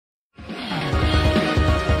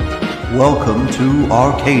Welcome to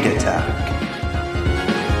Arcade Attack.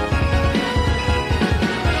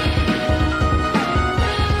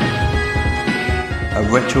 A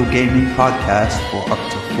retro gaming podcast for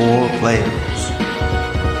up to 4 players.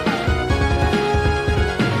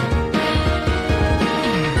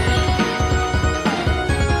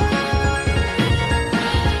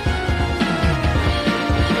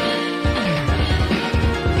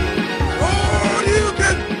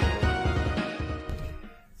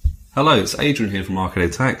 Hello, it's Adrian here from Arcade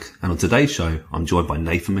Attack, and on today's show, I'm joined by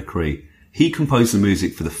Nathan McCree. He composed the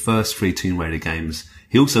music for the first 3 Tomb Raider games.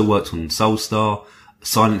 He also worked on Soulstar,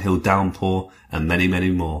 Silent Hill Downpour, and many, many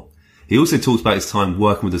more. He also talks about his time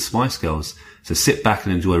working with the Spice Girls, so sit back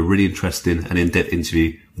and enjoy a really interesting and in-depth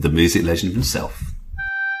interview with the music legend himself.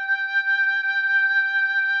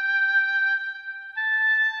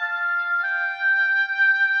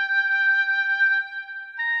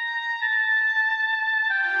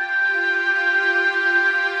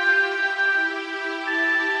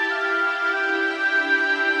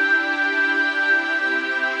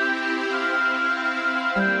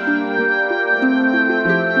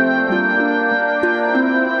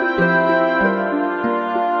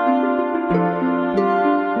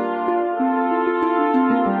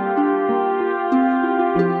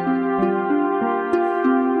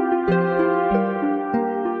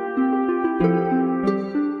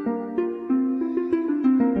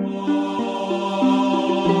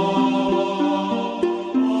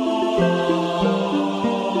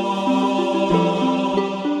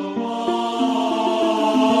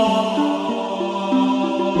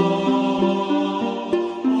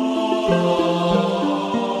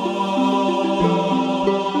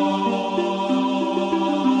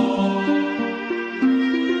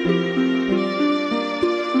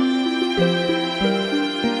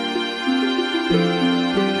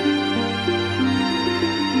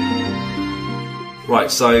 Right,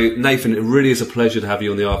 so Nathan, it really is a pleasure to have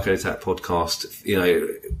you on the Arcade Attack podcast. You know,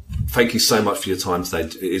 thank you so much for your time today.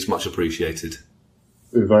 It is much appreciated.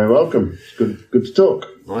 You're very welcome. It's good to talk.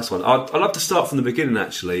 Nice one. I'd love to start from the beginning,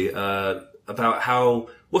 actually, about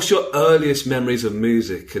what's your earliest memories of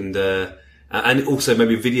music and also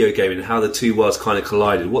maybe video gaming and how the two worlds kind of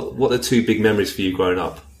collided. What are the 2 big memories for you growing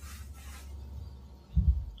up?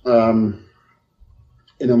 My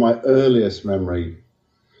earliest memory,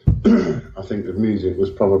 I think of music was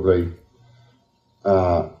probably,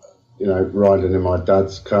 riding in my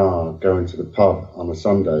dad's car, going to the pub on a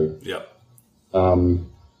Sunday. Yeah. And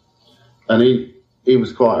he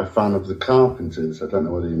was quite a fan of the Carpenters. I don't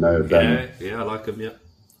know whether you know of them. Yeah, I like them, yeah.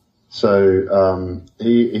 So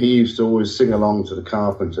he used to always sing along to the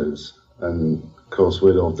Carpenters, and of course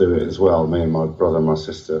we'd all do it as well, me and my brother, my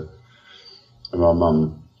sister, and my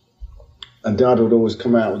mum. And Dad would always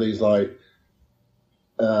come out with these like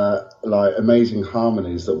amazing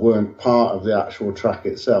harmonies that weren't part of the actual track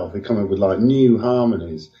itself. He'd come in with like new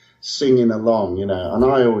harmonies, singing along, and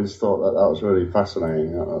I always thought that was really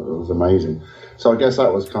fascinating. It was amazing. So I guess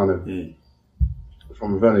that was kind of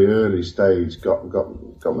from a very early stage got me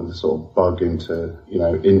to sort of bug into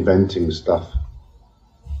inventing stuff.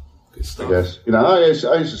 Good stuff. I guess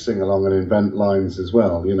I used to sing along and invent lines as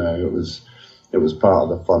well. It was part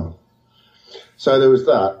of the fun. So there was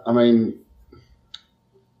that. I mean,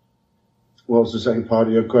 what was the second part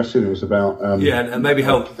of your question? It was about and maybe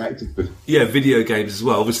help connected with video games as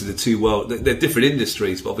well. Obviously, the two they're different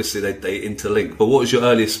industries, but obviously they interlink. But what was your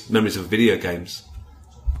earliest memories of video games?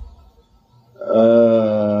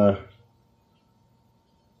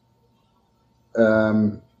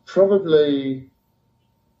 Probably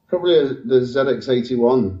the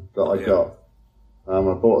ZX81 that I got. I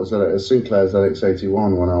bought a Sinclair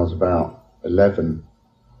ZX81 when I was about 11.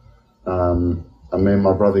 And me and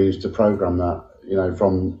my brother used to program that,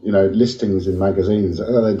 from, listings in magazines.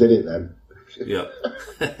 They did it then. Yeah.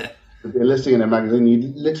 There'd be a listing in a magazine,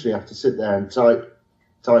 you literally have to sit there and type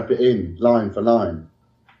it in line for line.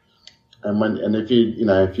 And if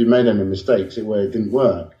you made any mistakes, it didn't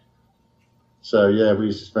work. So yeah, we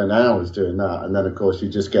used to spend hours doing that. And then of course you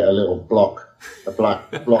just get a black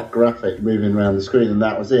block graphic moving around the screen, and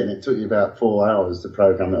that was it. And it took you about 4 hours to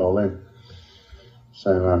program it all in.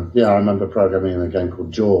 So, I remember programming in a game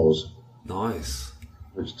called Jaws. Nice.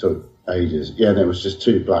 Which took ages. Yeah, and it was just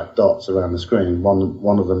 2 black dots around the screen.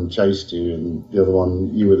 One of them chased you, and the other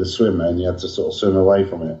one, you were the swimmer, and you had to sort of swim away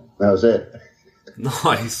from it. That was it.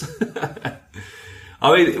 Nice.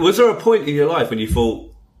 I mean, was there a point in your life when you thought,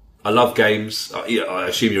 I love games, I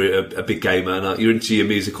assume you're a big gamer, and you're into your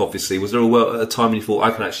music, obviously. Was there a time when you thought,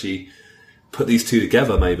 I can actually put these two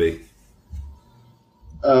together, maybe?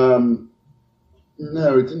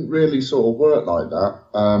 No, it didn't really sort of work like that.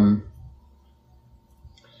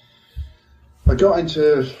 I got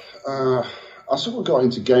into, I sort of got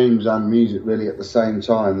into games and music really at the same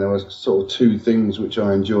time. There was sort of two things which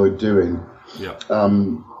I enjoyed doing. Yeah.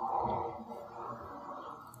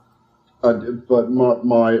 But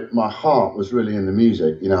my heart was really in the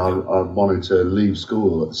music. You know, I wanted to leave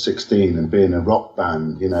school at 16 and be in a rock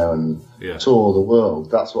band, you know, and tour the world.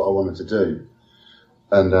 That's what I wanted to do.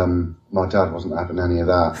 And my dad wasn't having any of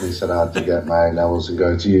that. He said I had to get my A-levels and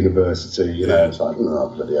go to university, you know. It's like, oh,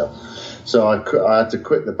 bloody hell. So I had to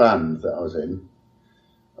quit the band that I was in.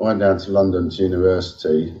 I went down to London to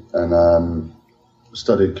university and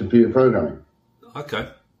studied computer programming. Okay.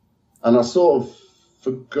 And I sort of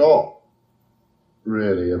forgot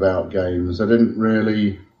really about games. I didn't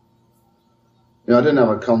really, you know, I didn't have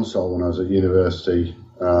a console when I was at university.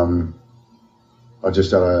 I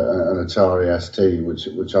just had an Atari ST,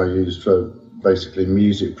 which I used for basically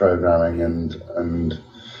music programming and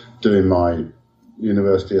doing my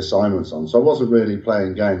university assignments on. So I wasn't really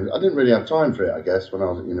playing games. I didn't really have time for it, I guess, when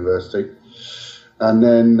I was at university. And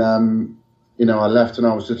then, you know, I left and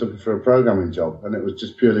I was just looking for a programming job, and it was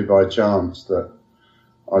just purely by chance that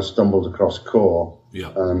I stumbled across Core.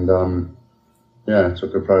 Yeah. And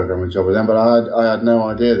took a programming job with them. But I had no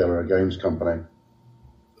idea they were a games company.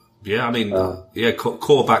 Yeah, I mean,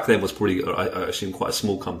 Core back then was probably, I assume, quite a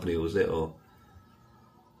small company, was it? Or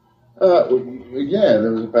there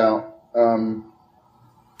was about, I don't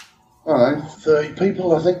know, 30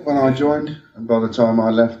 people, I think, when I joined. And by the time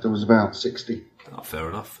I left, there was about 60. Oh, fair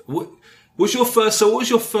enough. What was your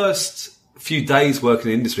first few days working in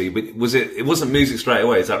the industry? It wasn't music straight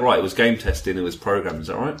away, is that right? It was game testing, it was programming, is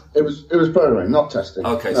that right? It was programming, not testing.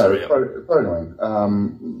 Okay, no, sorry. Programming.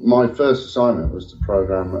 My first assignment was to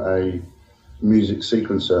program a music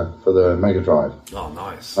sequencer for the Mega Drive. Oh,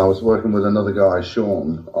 nice. I was working with another guy,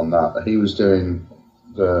 Sean, on that. He was doing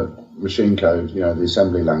the machine code, you know, the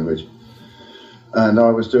assembly language. And I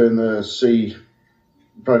was doing the C,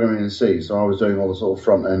 programming in C, so I was doing all the sort of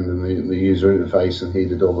front end and the user interface, and he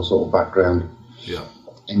did all the sort of background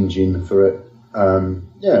engine for it.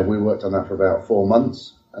 We worked on that for about 4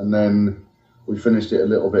 months, and then we finished it a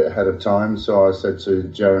little bit ahead of time. So I said to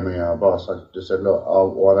Jeremy, our boss, I just said, look,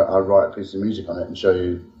 I'll write a piece of music on it and show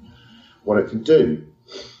you what it can do.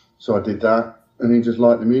 So I did that, and he just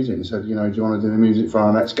liked the music and said, you know, do you want to do the music for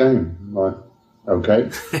our next game? I'm like,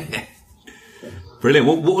 okay. Brilliant.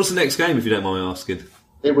 What was the next game, if you don't mind me asking?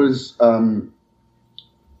 It was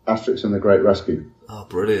Asterix and the Great Rescue. Oh,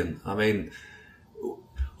 brilliant. I mean,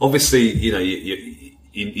 obviously, you know,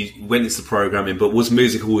 you went into programming, but was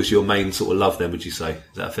music always your main sort of love then, would you say?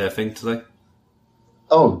 Is that a fair thing to say?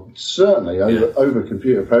 Oh, certainly. Over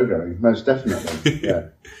computer programming, most definitely. Yeah.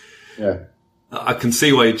 I can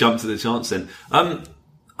see why you jumped at the chance then. I'm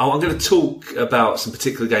going to talk about some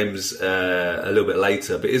particular games a little bit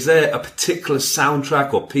later, but is there a particular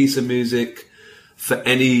soundtrack or piece of music for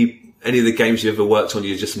any of the games you ever worked on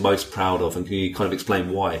you're just most proud of, and can you kind of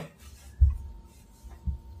explain why?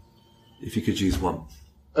 If you could use one.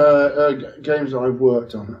 Games that I've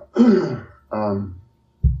worked on.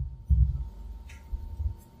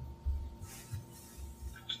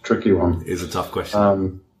 Tricky one. It's a tough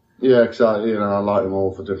question. Because I like them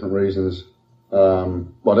all for different reasons. Well,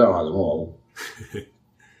 I don't like them all,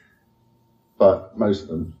 but most of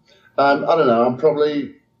them. I don't know. I'm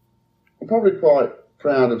probably quite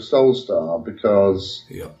proud of Soulstar because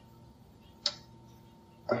it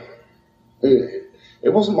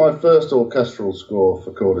wasn't my first orchestral score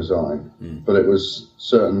for Core Design, but it was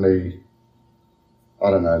certainly,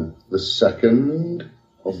 I don't know, the second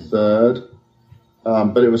or third,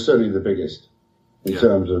 but it was certainly the biggest in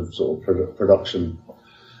terms of sort of production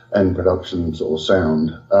sort of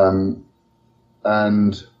sound.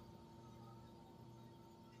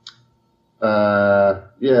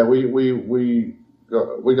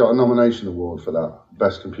 We got a nomination award for that,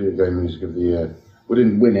 Best Computer Game Music of the Year. We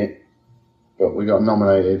didn't win it, but we got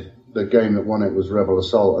nominated. The game that won it was Rebel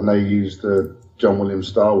Assault, and they used the John Williams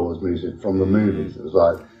Star Wars music from the movies. It was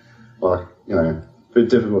like you know, a bit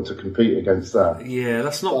difficult to compete against that. Yeah,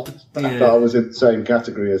 that's not. That I was in the same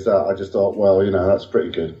category as that. I just thought, well, you know, that's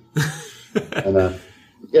pretty good. And that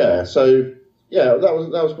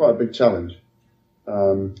was quite a big challenge.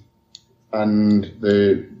 And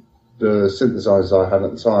the synthesizers I had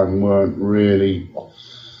at the time weren't really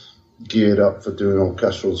geared up for doing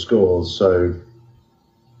orchestral scores, so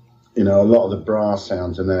you know, a lot of the brass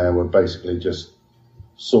sounds in there were basically just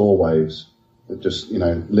saw waves, just, you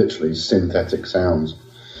know, literally synthetic sounds.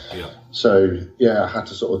 I had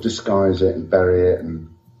to sort of disguise it and bury it, and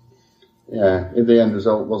the end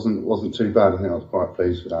result wasn't too bad. I think I was quite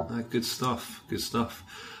pleased with that. Good stuff. Good stuff.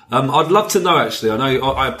 I'd love to know, actually. I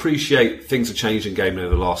know I appreciate things have changed in gaming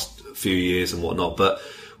over the last few years and whatnot, but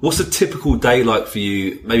what's a typical day like for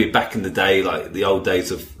you, maybe back in the day, like the old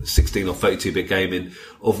days of 16 or 32-bit gaming,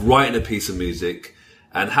 of writing a piece of music,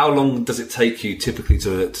 and how long does it take you typically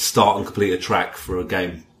to start and complete a track for a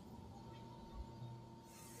game?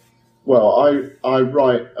 Well, I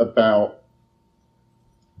write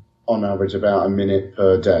on average, about a minute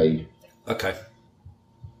per day. Okay.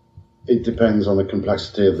 It depends on the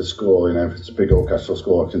complexity of the score. You know, if it's a big orchestral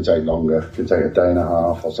score, it can take longer. It can take a day and a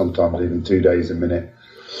half, or sometimes even 2 days a minute.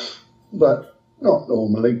 But not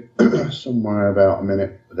normally. Somewhere about a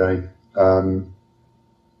minute a day.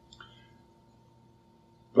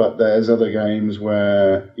 But there's other games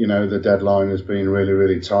where, you know, the deadline has been really,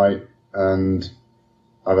 really tight, and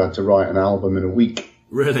I've had to write an album in a week.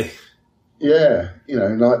 Really? Yeah, you know,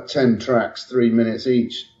 like 10 tracks, 3 minutes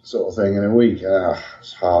each, sort of thing in a week.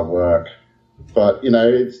 It's hard work, but you know,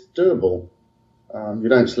 it's doable. You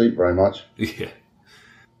don't sleep very much. Yeah.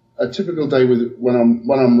 A typical day when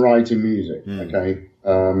I'm writing music. Okay.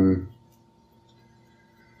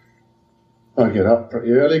 I get up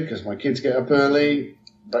pretty early because my kids get up early.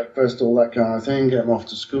 Breakfast, all that kind of thing. Get them off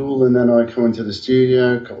to school, and then I come into the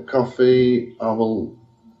studio, cup of coffee.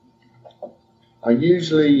 I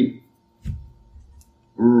usually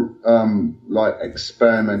like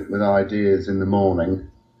experiment with ideas in the morning,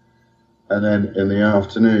 and then in the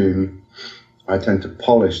afternoon I tend to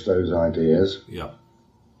polish those ideas. Yeah.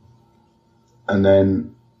 And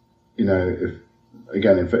then, you know,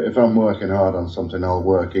 if I'm working hard on something, I'll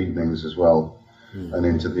work evenings as well, and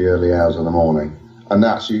into the early hours of the morning, and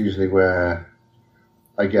that's usually where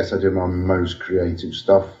I guess I do my most creative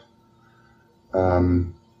stuff,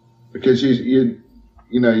 because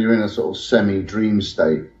you know, you're in a sort of semi-dream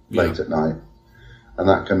state late at night, and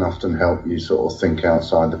that can often help you sort of think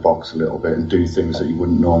outside the box a little bit and do things that you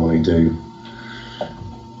wouldn't normally do.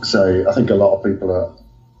 So I think a lot of people are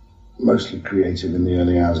mostly creative in the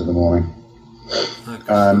early hours of the morning.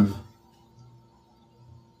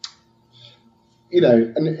 You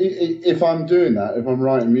know, and if I'm doing that, if I'm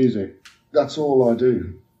writing music, that's all I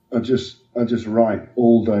do. I just write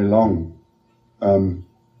all day long.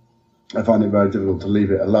 I find it very difficult to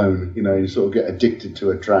leave it alone. You know, you sort of get addicted to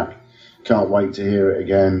a track. Can't wait to hear it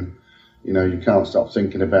again. You know, you can't stop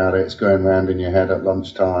thinking about it. It's going round in your head at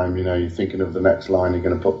lunchtime. You know, you're thinking of the next line you're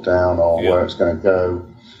going to put down, or where it's going to go.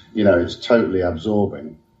 You know, it's totally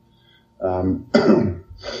absorbing. Often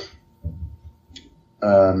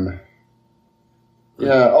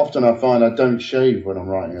I find I don't shave when I'm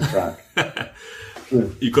writing a track.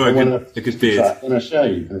 You've got a good beard. And a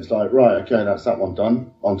shave, and it's like, right, okay, that's that one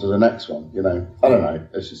done. On to the next one, you know. I don't know.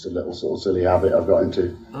 It's just a little sort of silly habit I've got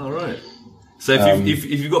into. All right. So if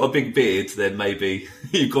you've got a big beard, then maybe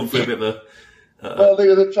you've gone through a bit of a... Well,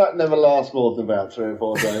 the track never lasts more than about 3 or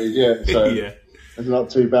 4 days, yeah. So it's not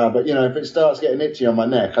too bad. But, you know, if it starts getting itchy on my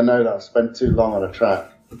neck, I know that I've spent too long on a track.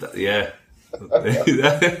 Yeah.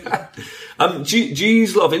 Do you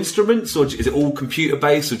use a lot of instruments, or is it all computer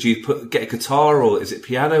based, or do you get a guitar, or is it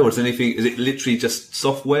piano, or is it literally just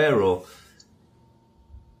software, or?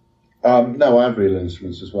 No, I have real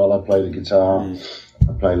instruments as well. I play the guitar.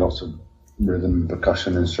 I play lots of rhythm and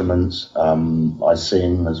percussion instruments. I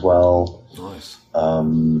sing as well. Nice. I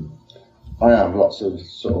have lots of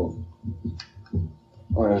sort of,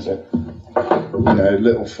 where is it? You know,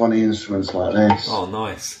 little funny instruments like this. Oh,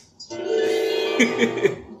 nice.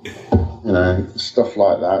 You know, stuff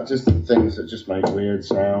like that, just things that just make weird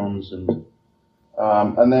sounds, and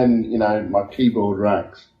then, you know, my keyboard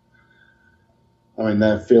racks, I mean,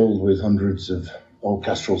 they're filled with hundreds of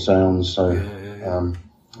orchestral sounds, so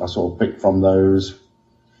I sort of pick from those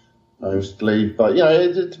mostly, but, you know,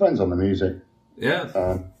 it depends on the music.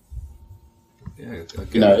 Yeah.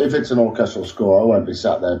 You know, if it's an orchestral score, I won't be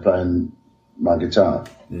sat there playing my guitar.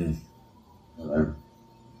 You know.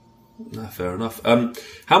 No, fair enough.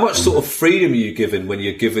 How much sort of freedom are you given when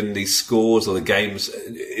you're given these scores or the games?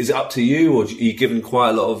 Is it up to you, or are you given quite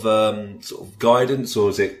a lot of sort of guidance, or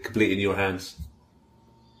is it completely in your hands?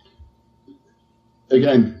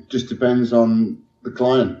 Again, just depends on the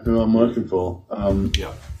client who I'm working for.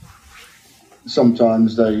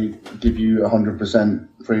 Sometimes they give you 100%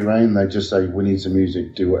 free rein. They just say, we need some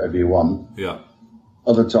music, do whatever you want. Yeah.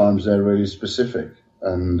 Other times they're really specific,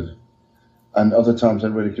 and other times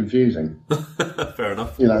they're really confusing. Fair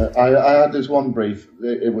enough. You know, I had this one brief.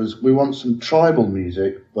 It was, we want some tribal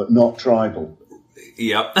music, but not tribal.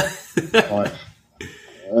 Yep. Like,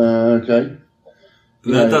 okay.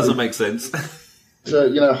 That doesn't make sense.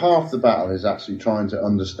 So, half the battle is actually trying to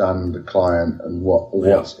understand the client and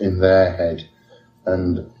what's in their head.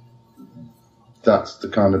 And that's the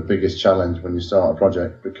kind of biggest challenge when you start a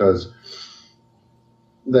project, because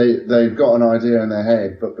they've got an idea in their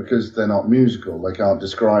head, but because they're not musical, they can't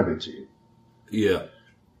describe it to you. Yeah.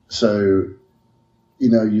 So,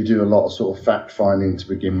 you do a lot of sort of fact finding to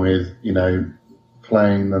begin with,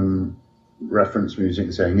 playing them reference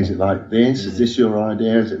music, saying, is it like this? Is this your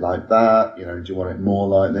idea? Is it like that? Do you want it more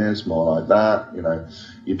like this, more like that?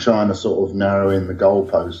 You're trying to sort of narrow in the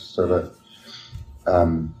goalposts so that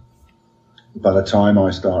by the time I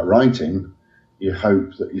start writing, you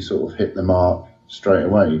hope that you sort of hit the mark straight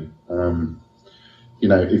away.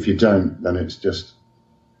 If you don't, then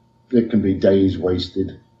it can be days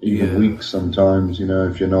wasted, even weeks sometimes,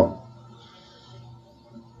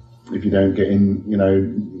 if you don't get in,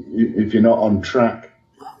 if you're not on track.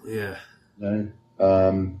 Yeah.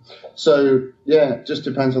 So, it just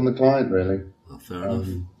depends on the client, really. Oh, fair enough.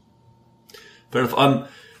 Fair enough.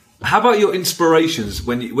 How about your inspirations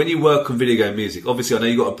when you work on video game music? Obviously, I know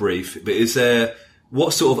you got a brief, but is there,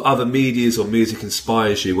 what sort of other medias or music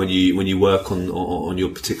inspires you when you work on your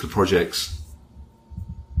particular projects?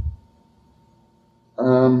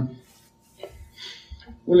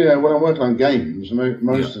 When I work on games,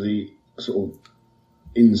 most of the sort of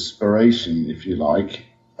inspiration, if you like,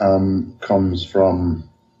 comes from,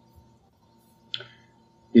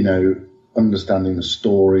 understanding the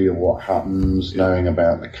story of what happens, knowing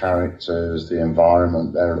about the characters, the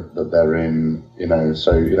environment that they're in,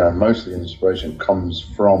 so, most of the inspiration comes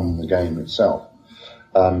from the game itself.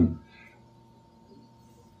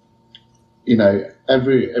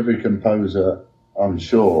 Every composer, I'm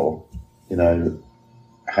sure,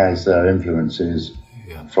 has their influences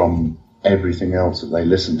from everything else that they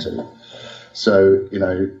listen to. So,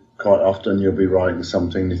 quite often you'll be writing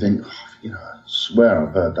something and you think, I swear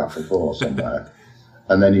I've heard that before somewhere.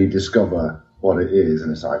 And then you discover what it is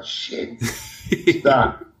and it's like, shit,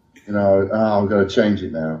 that, I've got to change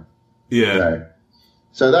it now. Yeah.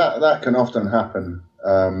 So that can often happen.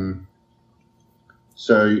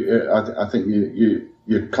 So I think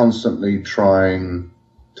you're constantly trying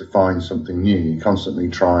to find something new. You're constantly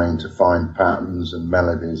trying to find patterns and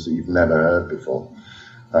melodies that you've never heard before.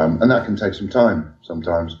 And that can take some time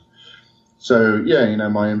sometimes. So,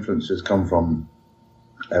 my influences come from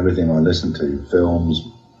everything I listen to, films,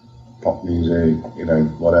 pop music,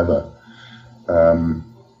 whatever. So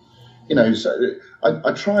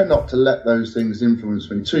I try not to let those things influence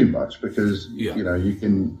me too much because, you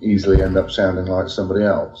can easily end up sounding like somebody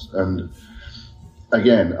else. And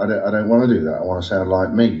again, I don't want to do that. I want to sound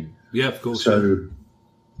like me. Yeah, of course. So,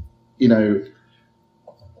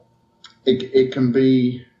 it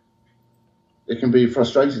can be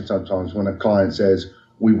frustrating sometimes when a client says,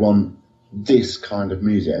 we want this kind of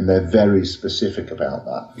music, and they're very specific about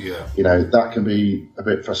that. Yeah. That can be a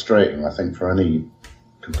bit frustrating, I think, for any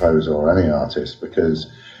composer or any artist, because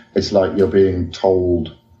it's like you're being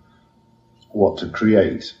told what to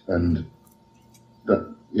create, and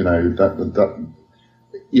that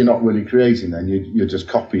you're not really creating then, you're just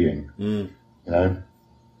copying.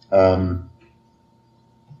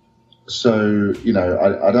 So,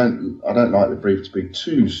 I don't like the brief to be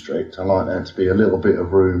too strict. I like there to be a little bit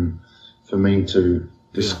of room for me to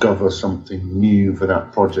discover something new for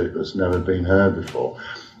that project that's never been heard before.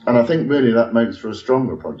 And I think really that makes for a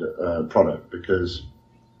stronger product because,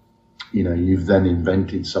 you've then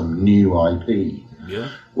invented some new IP,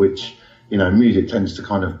 which, music tends to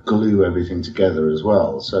kind of glue everything together as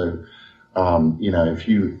well. So, if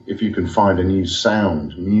you can find a new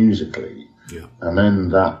sound musically, and then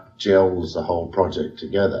that gels the whole project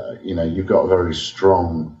together, you've got a very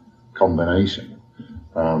strong combination.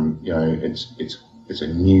 It's a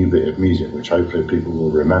new bit of music which hopefully people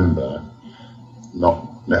will remember, not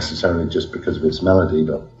necessarily just because of its melody,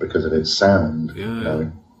 but because of its sound.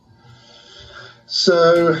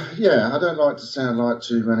 So I don't like to sound like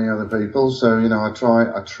too many other people. So I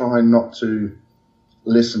try not to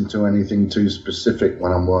listen to anything too specific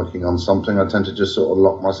when I'm working on something. I tend to just sort of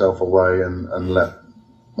lock myself away and let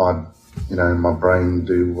my brain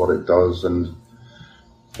do what it does, and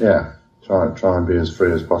try and be as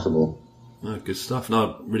free as possible. Oh, good stuff.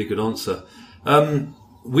 No, really good answer.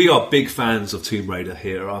 We are big fans of Tomb Raider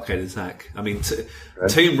here at Arcade Attack. I mean,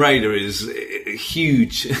 Tomb Raider is a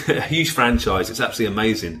huge franchise. It's absolutely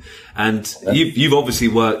amazing. And you've obviously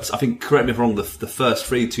worked, I think, correct me if I'm wrong, the first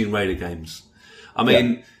 3 Tomb Raider games. I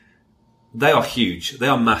mean, they are huge. They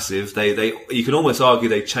are massive. You can almost argue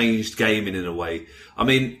they changed gaming in a way. I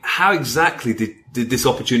mean, how exactly did this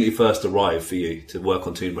opportunity first arrive for you to work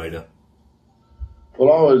on Tomb Raider?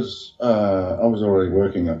 Well, I was already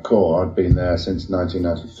working at Core. I'd been there since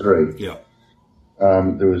 1993. Yeah.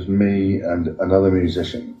 There was me and another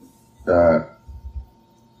musician, a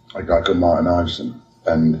guy called Martin Iveson,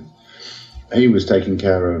 and he was taking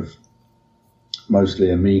care of mostly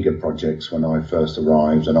Amiga projects when I first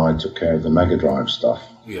arrived, and I took care of the Mega Drive stuff.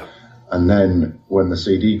 Yeah. And then when the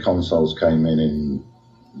CD consoles came in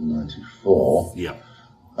 '94, yeah,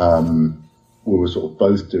 we were sort of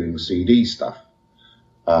both doing CD stuff.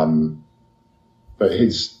 But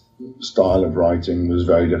his style of writing was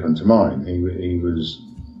very different to mine. He was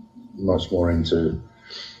much more into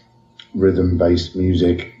rhythm-based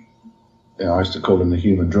music. You know, I used to call him the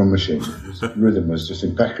human drum machine. His rhythm was just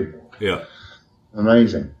impeccable. Yeah.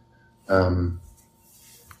 Amazing. So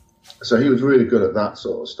he was really good at that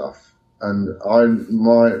sort of stuff. And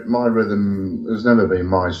my rhythm has never been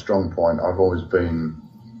my strong point. I've always been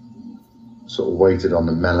sort of weighted on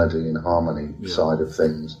the melody and harmony side of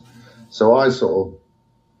things. So I sort of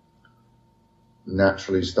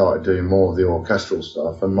naturally started doing more of the orchestral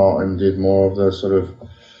stuff, and Martin did more of the sort of,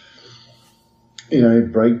 you know,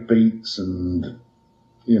 break beats and,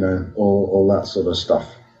 you know, all that sort of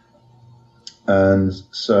stuff. And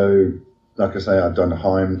so, like I say, I'd done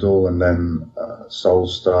Heimdall, and then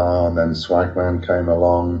Soulstar, and then Swagman came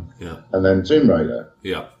along, and then Tomb Raider.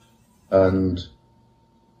 Yeah. And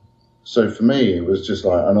so for me, it was just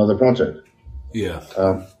like another project. Yeah.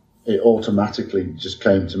 It automatically just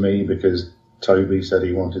came to me because Toby said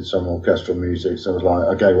he wanted some orchestral music, so I was like,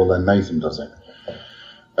 okay, well then Nathan does it.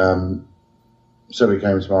 So he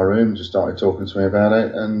came to my room, just started talking to me about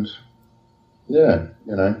it, and yeah,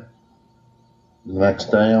 you know, the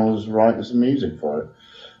next day I was writing some music for it.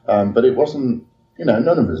 But it wasn't, you know,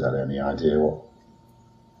 none of us had any idea what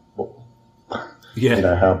you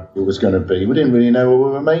know, how it was going to be. We didn't really know what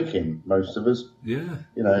we were making, most of us. Yeah.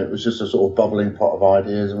 You know, it was just a sort of bubbling pot of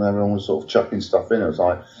ideas, and everyone was sort of chucking stuff in. It was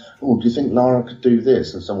like, oh, do you think Lara could do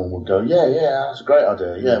this? And someone would go, yeah, that's a great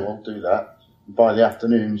idea. Yeah, we'll do that. And by the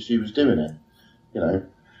afternoon, she was doing it, you know.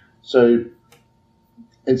 So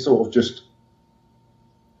it sort of just,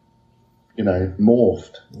 you know,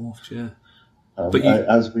 morphed. Yeah. But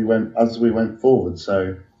as we went forward.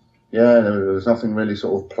 So, yeah, there was nothing really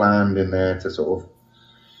sort of planned in there to sort of,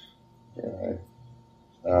 you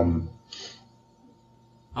know,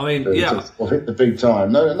 I mean, yeah, hit the big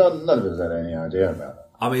time. None of us had any idea about it.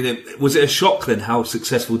 I mean, was it a shock then how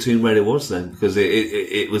successful Tomb Raider was then? Because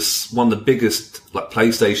it was one of the biggest like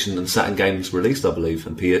PlayStation and Saturn games released, I believe,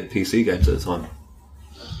 and PC games at the time.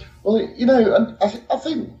 Well, you know, I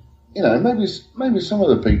think, you know, maybe some of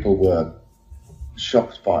the people were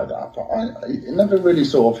shocked by that, but it never really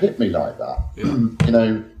sort of hit me like that. Yeah. You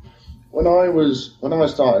know, when I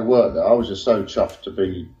started work there, I was just so chuffed to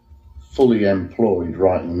be fully employed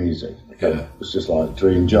writing music. Okay? It was just like a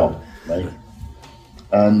dream job, right?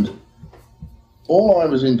 And all I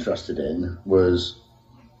was interested in was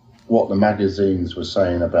what the magazines were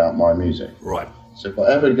saying about my music. Right. So for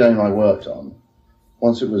every game I worked on,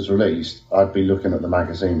 once it was released, I'd be looking at the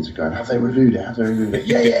magazines and going, have they reviewed it?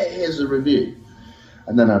 Yeah, here's the review.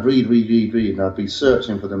 And then I'd read, and I'd be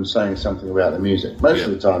searching for them saying something about the music. Most of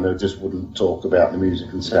the time, they just wouldn't talk about the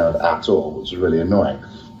music and sound at all, which was really annoying.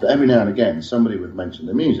 But every now and again, somebody would mention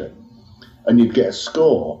the music. And you'd get a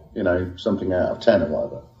score, you know, something out of 10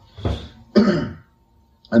 or whatever.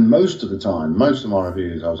 And most of the time, most of my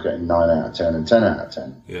reviews, I was getting 9 out of 10 and 10 out of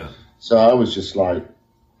 10. Yeah. So I was just like,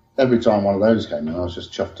 every time one of those came in, I was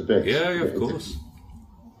just chuffed to bits. Yeah, of course.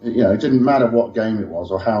 You know, it didn't matter what game it was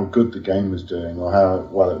or how good the game was doing or how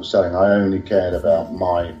well it was selling. I only cared about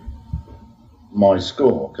my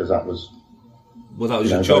score because that was... Well, that was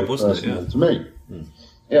your job, wasn't it? Yeah. To me.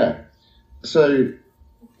 Yeah. So,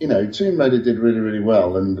 you know, Tomb Raider did really, really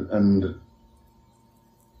well, and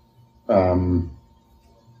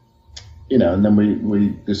you know, and then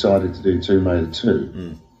we decided to do Tomb Raider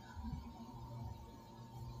 2.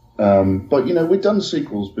 But, you know, we'd done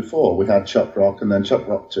sequels before. We had Chuck Rock and then Chuck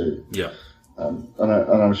Rock 2. Yeah. And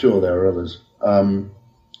I'm sure there were others.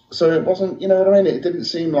 So it wasn't, you know what I mean? It didn't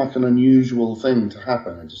seem like an unusual thing to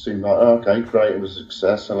happen. It just seemed like, oh, okay, great, it was a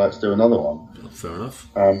success, so let's do another one. Fair enough.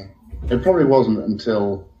 It probably wasn't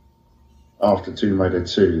until after Tomb Raider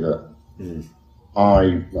 2 that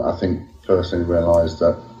I think personally realised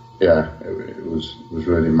that, yeah, it was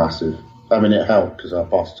really massive. I mean, it helped because our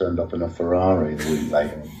boss turned up in a Ferrari the week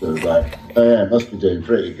later. So it was like, oh yeah, it must be doing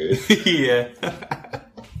pretty good. Yeah.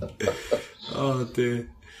 Oh dear.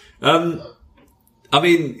 I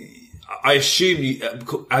mean, I assume you,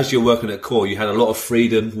 as you're working at Core, you had a lot of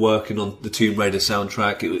freedom working on the Tomb Raider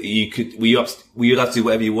soundtrack. Were you allowed to do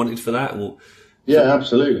whatever you wanted for that? Or, yeah,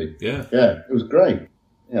 absolutely. Yeah. Yeah, it was great.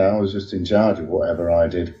 I was just in charge of whatever I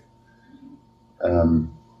did. I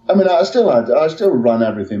mean, I still run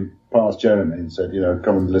everything past Jeremy and said,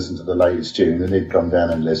 come and listen to the latest tune, and he'd come down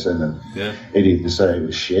and listen, and he'd either say it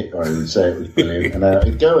was shit or he'd say it was brilliant, and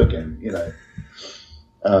it'd go again,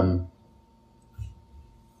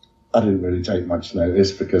 I didn't really take much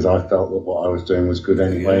notice because I felt that what I was doing was good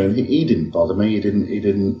anyway, and he didn't bother me. He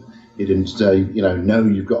didn't say, no,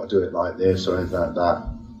 you've got to do it like this or anything like that.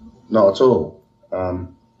 Not at all.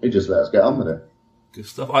 He just let us get on with it. Good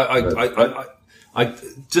stuff. I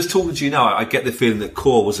just talking to you now, I get the feeling that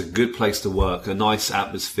Core was a good place to work, a nice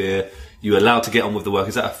atmosphere. You were allowed to get on with the work.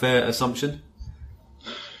 Is that a fair assumption?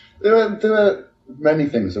 There were many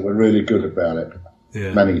things that were really good about it.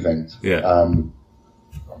 Yeah. Many things. Yeah.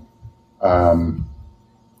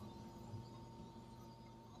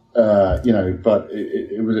 But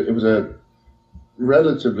it was a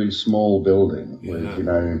relatively small building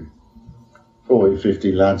with 40,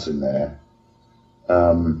 50 lads in there.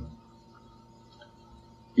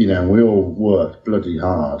 We all worked bloody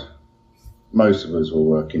hard. Most of us were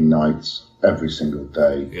working nights every single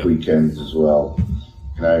day, weekends as well.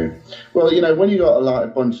 When you got a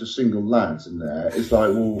bunch of single lads in there, it's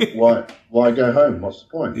like, well, why go home? What's the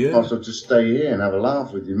point? You might as well just stay here and have a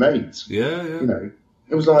laugh with your mates. Yeah.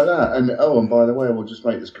 It was like that. And by the way, we'll just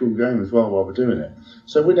make this cool game as well while we're doing it.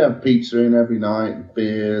 So we'd have pizza in every night and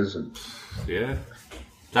beers and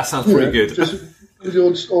that sounds pretty good. We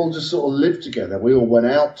all just sort of lived together. We all went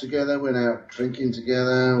out together, went out drinking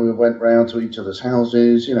together. We went round to each other's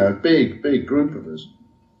houses. A big group of us.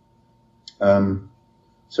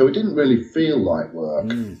 So it didn't really feel like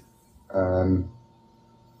work. It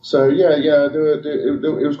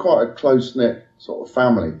was quite a close knit sort of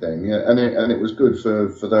family thing, and it was good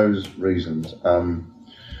for those reasons.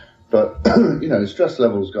 But stress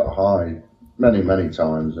levels got high many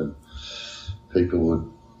times, and people would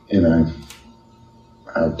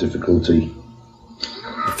have difficulty.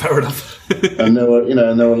 Fair enough. And there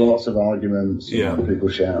were lots of arguments. People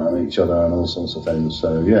shouting at each other and all sorts of things.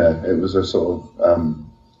 So it was a sort of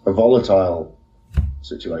a volatile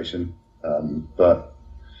situation. But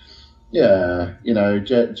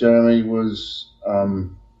Jeremy was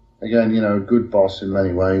again a good boss in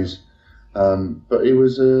many ways. But he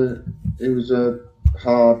was a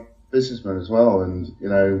hard businessman as well. And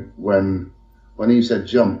when he said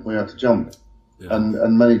jump, we had to jump. Yeah.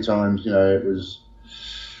 And many times, it was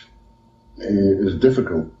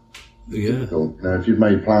difficult. Yeah. Difficult. If you've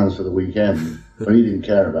made plans for the weekend, but he didn't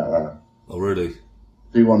care about that. Oh, really?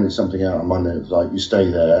 If he wanted something out on Monday, it was like, you stay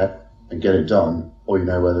there and get it done, or you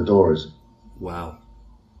know where the door is. Wow.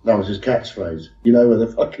 That was his catchphrase. You know where the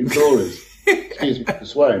fucking door is. Excuse me for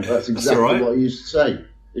swearing, but that's exactly what he used to say.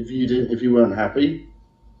 If you weren't happy,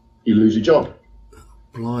 you lose your job.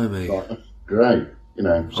 Blimey. Like, great.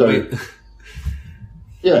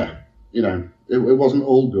 It wasn't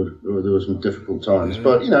all good. There were some difficult times,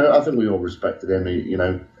 but I think we all respected him.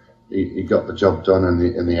 He got the job done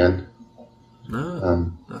in the end.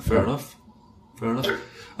 No, fair enough. But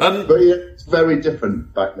it's very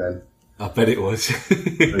different back then. I bet it was.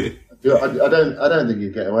 I don't think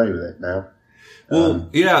you'd get away with it now. Well,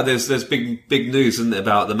 there's big news, isn't it,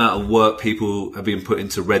 about the amount of work people have been put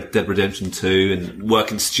into Red Dead Redemption 2 and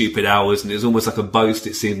working stupid hours, and it was almost like a boast,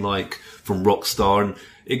 it seemed like, from Rockstar, and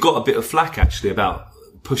it got a bit of flack, actually, about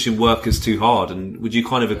pushing workers too hard, and would you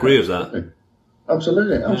kind of agree with that?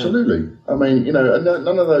 Absolutely. I mean,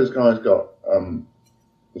 none of those guys got,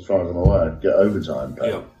 as far as I'm aware, get overtime pay.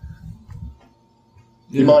 Yeah.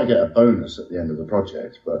 You might get a bonus at the end of the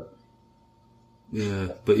project, but... Yeah,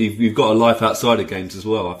 but you've got a life outside of games as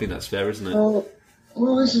well. I think that's fair, isn't it? Well,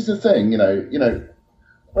 this is the thing,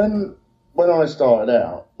 when I started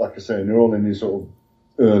out, like I say, they're all in these sort of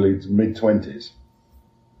early to mid-20s. It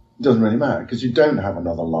doesn't really matter, because you don't have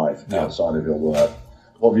another life outside of your work.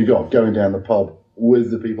 What have you got? Going down the pub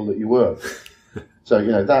with the people that you work with.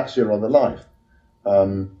 So, that's your other life.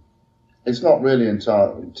 It's not really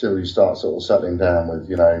until you start sort of settling down with,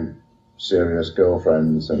 serious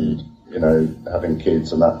girlfriends and... having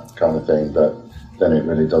kids and that kind of thing, but then it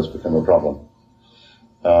really does become a problem.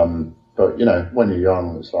 But, when you're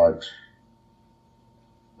young, it's like,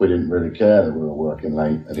 we didn't really care that we were working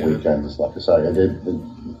late at weekends, like I say. It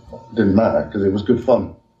didn't matter, because it was good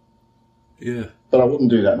fun. Yeah. But I wouldn't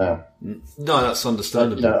do that now. No, that's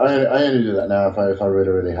understandable. I only do that now if I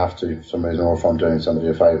really have to for some reason, or if I'm doing somebody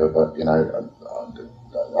a favour, but,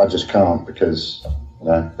 I just can't because,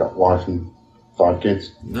 I've got a wife and 5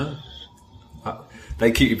 kids. No.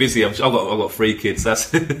 They keep you busy. I've got 3 kids.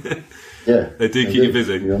 That's yeah. They do keep you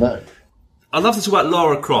busy. I'd love to talk about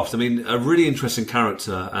Lara Croft. I mean, a really interesting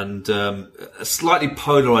character and a slightly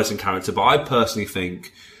polarizing character, but I personally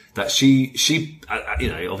think that she, you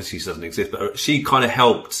know, obviously she doesn't exist, but she kind of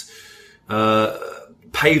helped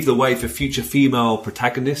pave the way for future female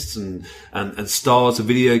protagonists and stars of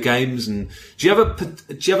video games. And do you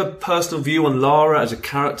have a personal view on Lara as a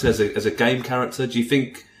character, as a game character? Do you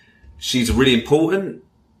think she's really important,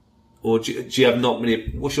 or do you have not many?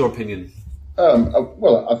 What's your opinion?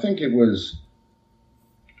 Well, I think it was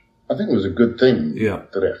a good thing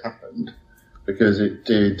that it happened, because it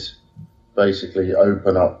did basically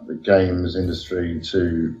open up the games industry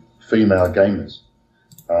to female gamers.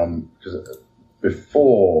 Because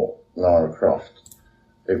before Lara Croft,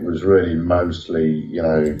 it was really mostly, you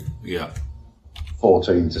know,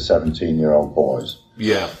 14 to 17-year-old boys.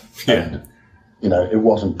 And, you know, it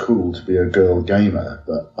wasn't cool to be a girl gamer.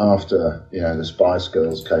 But after, you know, the Spice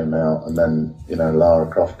Girls came out, and then, you know, Lara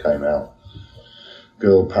Croft came out,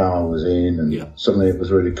 girl power was in, and suddenly it was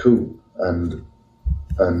really cool. And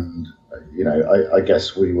you know, I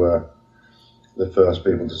guess we were the first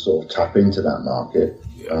people to sort of tap into that market.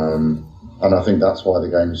 And I think that's why the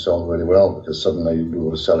game sold really well, because suddenly we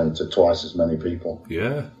were selling to twice as many people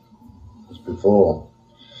as before.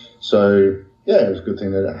 So, yeah, it was a good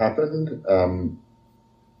thing that it happened.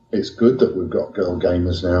 It's good that we've got girl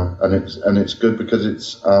gamers now, and it's good because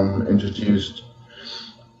it's introduced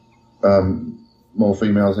more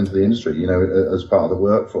females into the industry, you know, as part of the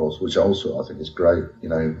workforce, which also I think is great. You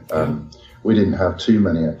know, we didn't have too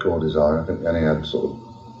many at Core Design. I think we only had sort of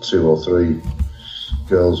 2 or 3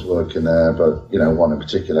 girls working there, but, you know, one in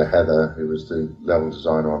particular, Heather, who was the level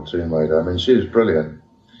designer on Tomb Raider. I mean, she was brilliant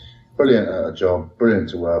at her job, brilliant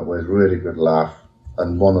to work with, really good laugh,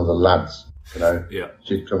 and one of the lads, you know,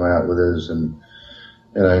 she'd come out with us, and,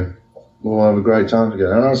 you know, we'll have a great time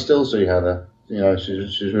together. And I still see Heather, you know,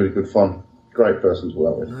 she's really good fun. Great person to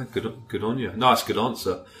work with. No, good on you. Nice, good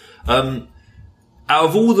answer. Out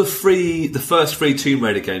of all the first 3 Tomb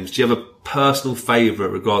Raider games, do you have a personal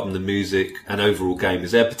favourite regarding the music and overall game?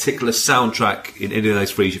 Is there a particular soundtrack in any of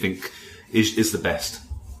those 3 you think is the best?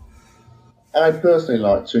 I personally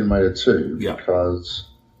like Tomb Raider 2 because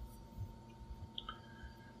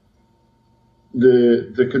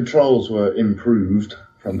the controls were improved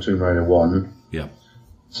from Tomb Raider 1. Yeah.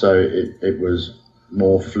 So it was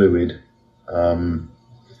more fluid.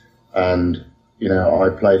 And, you know, I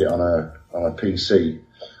played it on a PC,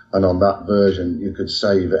 and on that version you could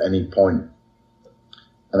save at any point,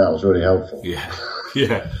 and that was really helpful.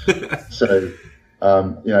 So,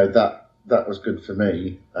 you know, that was good for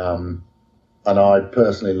me. And I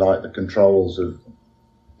personally like the controls of,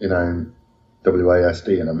 you know,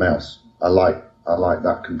 WASD and a mouse. I like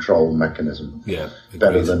that control mechanism.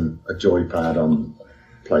 Better than a joypad on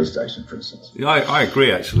PlayStation, for instance. Yeah, I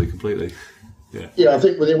agree, actually, completely. Yeah, I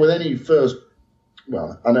think with any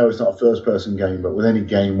I know it's not a first-person game, but with any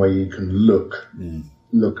game where you can look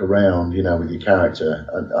around, you know, with your character,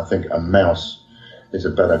 I think a mouse is a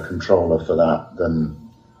better controller for that than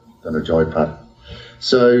a joypad.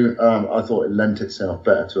 So I thought it lent itself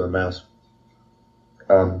better to a mouse.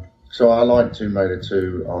 So I like Tomb Raider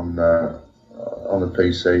 2 on the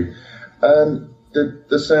PC. The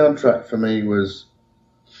soundtrack for me was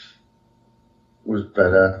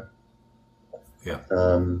better.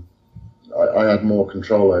 I had more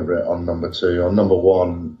control over it on number 2. On number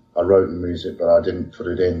 1, I wrote the music, but I didn't put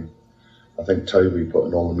it in. I think Toby put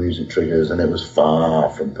in all the music triggers, and it was far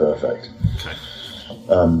from perfect.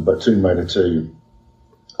 But Tomb Raider 2,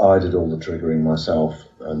 I did all the triggering myself,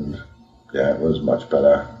 and it was much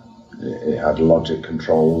better. It had logic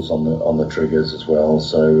controls on the triggers as well,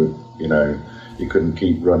 so, you know, you couldn't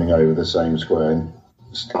keep running over the same square and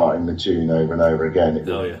starting the tune over and over again.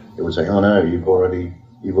 It would say, oh no, you've already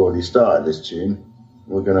started this tune,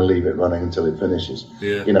 we're going to leave it running until it finishes.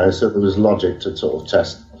 You know, so there was logic to sort of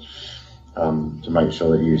test to make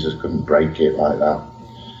sure that users couldn't break it like that.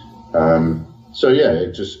 So yeah,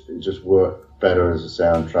 it just worked better as a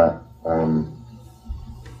soundtrack.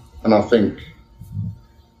 And I think,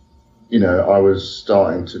 you know, I was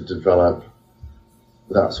starting to develop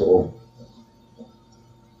that sort of,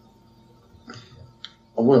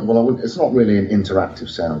 it's not really an interactive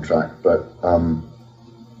soundtrack, but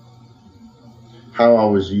how I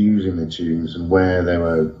was using the tunes and where they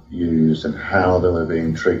were used and how they were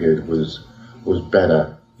being triggered was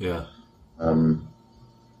better. So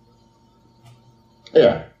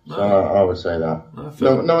I would say that.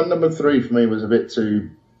 No, number 3 for me was a bit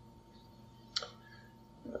too.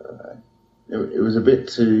 It was a bit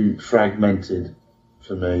too fragmented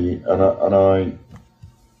for me, and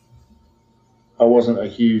I wasn't a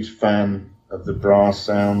huge fan of the brass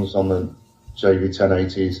sounds on JV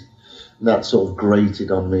 1080s. And that sort of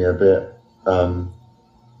grated on me a bit.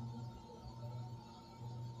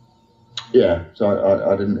 Yeah, so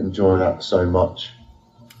I didn't enjoy that so much.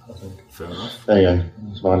 Fair enough. There you go.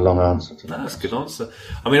 That's my long answer to that. That's a good answer.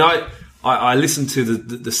 I mean, I listened to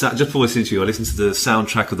the sound, just before listening to you, I listened to the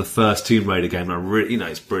soundtrack of the first Tomb Raider game, and I really,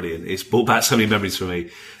 it's brilliant. It's brought back so many memories for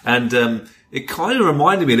me. And, it kind of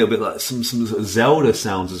reminded me a little bit like some sort of Zelda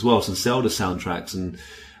sounds as well, some Zelda soundtracks. And,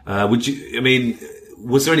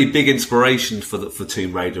 was there any big inspiration for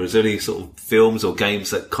Tomb Raider? Is there any sort of films or games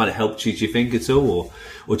that kind of helped you, do you think, at all?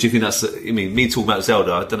 Or do you think that's, me talking about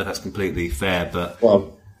Zelda, I don't know if that's completely fair, but...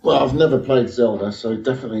 Well, I've never played Zelda, so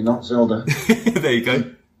definitely not Zelda. There you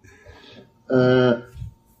go.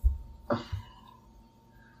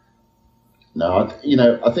 No,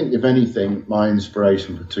 I think if anything, my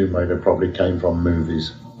inspiration for Tomb Raider probably came from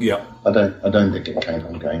movies. Yeah. I don't think it came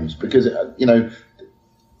from games, because,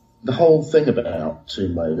 the whole thing about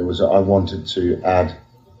Tomb Raider was that I wanted to add,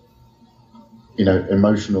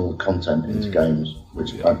 emotional content into games,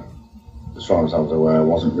 which, as far as I was aware,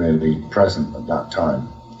 wasn't really present at that time.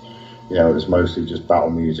 It was mostly just battle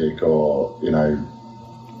music or,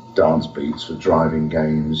 dance beats for driving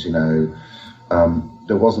games, there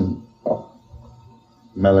wasn't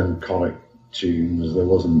melancholic tunes, there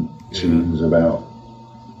wasn't tunes about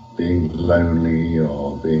being lonely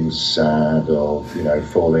or being sad or,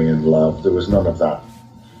 falling in love. There was none of that.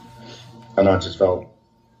 And I just felt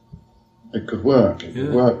it could work. It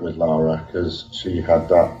could work with Lara, because she had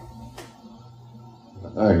that,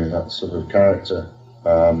 that sort of character.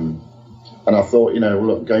 And I thought,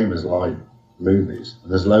 look, gamers like movies.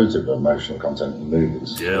 And there's loads of emotional content in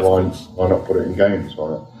movies. Yeah, why not put it in games? Why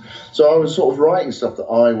not? So I was sort of writing stuff that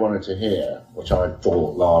I wanted to hear, which I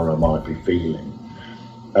thought Lara might be feeling.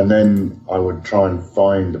 And then I would try and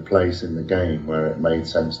find a place in the game where it made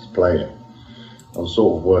sense to play it. I was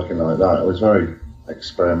sort of working like that. It was very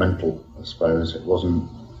experimental, I suppose. It wasn't,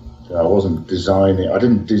 I wasn't designing, I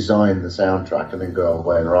didn't design the soundtrack and then go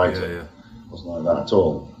away and write it. It wasn't like that at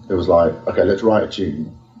all. It was like, okay, let's write a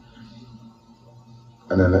tune,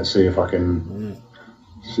 and then let's see if I can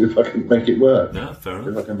make it work. Yeah, fair enough.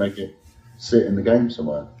 See if I can make it sit in the game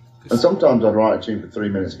somewhere. And sometimes I'd write a tune for 3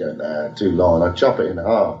 minutes, go, nah, too long. I'd chop it in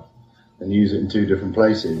half and use it in 2 different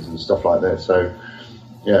places and stuff like that. So,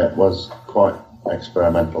 yeah, it was quite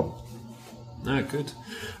experimental. No, good.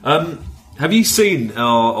 Have you seen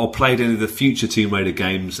or played any of the future Tomb Raider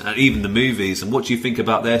games and even the movies? And what do you think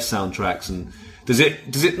about their soundtracks? And does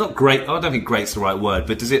it not great? I don't think "great's" the right word,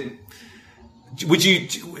 but does it? Do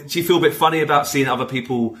you feel a bit funny about seeing other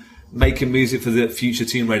people making music for the future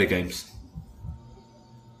Tomb Raider games?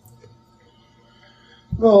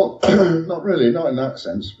 Well, not really, not in that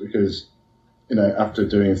sense, because, after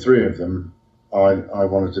doing 3 of them, I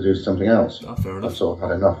wanted to do something else. Oh, fair enough. I sort of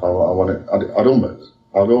had enough. I'd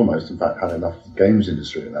almost, in fact, had enough of the games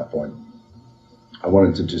industry at that point. I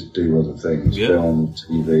wanted to just do other things, film,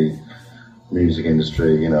 TV, music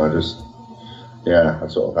industry, I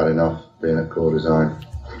sort of had enough being at Core Design.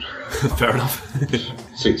 Fair enough.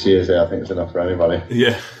 6 years there, I think it's enough for anybody.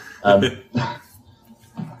 Yeah.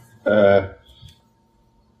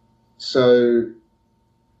 So,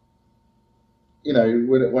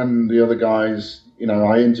 when the other guys,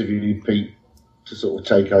 I interviewed Pete to sort of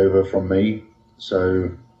take over from me.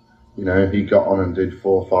 So, he got on and did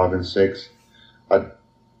 4, 5, and 6. I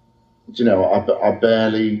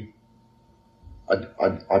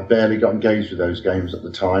barely got engaged with those games at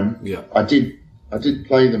the time. Yeah. I did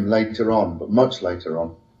play them later on, but much later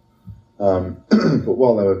on. But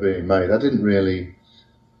while they were being made, I didn't really,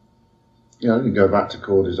 I didn't go back to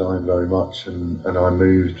Core Design very much, and I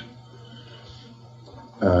moved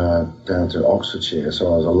down to Oxfordshire,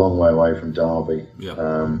 so I was a long way away from Derby. Yeah.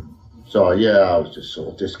 I was just sort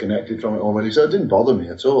of disconnected from it already, so it didn't bother me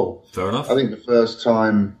at all. Fair enough. I think the first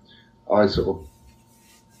time I sort of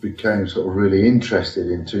became sort of really interested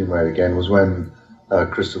in Tomb Raider again was when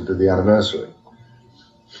Crystal did the anniversary.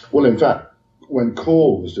 Well, in fact, when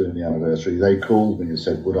Core was doing the anniversary, they called me and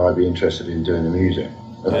said, would I be interested in doing the music?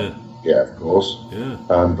 Yeah, of course. Yeah.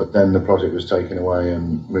 But then the project was taken away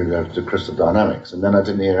and moved over to Crystal Dynamics, and then I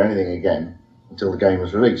didn't hear anything again until the game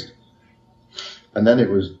was released. And then it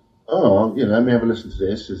was, let me have a listen to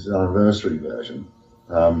this. This is an anniversary version.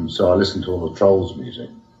 So I listened to all the Trolls music,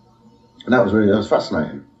 and that was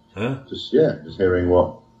fascinating. Yeah. Just hearing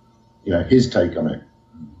what, his take on it,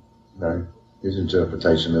 his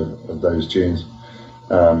interpretation of those tunes.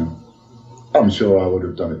 I'm sure I would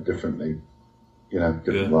have done it differently.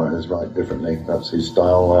 Different writers write differently. That's his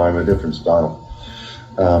style. I have a different style.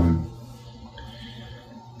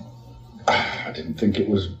 I didn't think it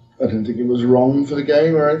was I didn't think it was wrong for the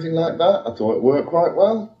game or anything like that. I thought it worked quite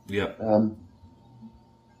well. Yeah.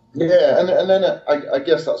 Yeah, and then I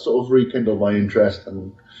guess that sort of rekindled my interest,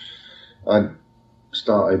 and I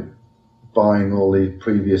started buying all the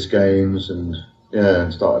previous games, and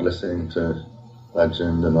started listening to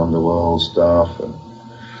Legend and Underworld stuff, and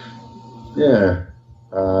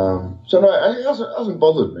so no, it hasn't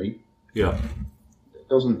bothered me. Yeah. It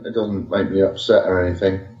doesn't make me upset or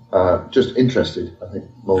anything. Just interested, I think,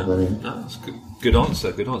 more than anything. No, that's good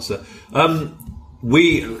answer. Good answer.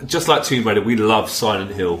 We, just like Tomb Raider, we love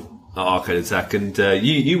Silent Hill at Arcade Attack, and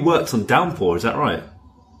you worked on Downpour, is that right?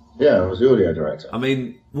 Yeah, I was the audio director. I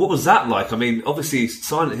mean, what was that like? I mean, obviously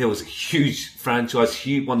Silent Hill was a huge franchise,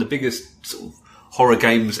 one of the biggest sort of horror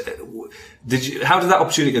games. How did that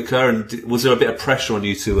opportunity occur, and was there a bit of pressure on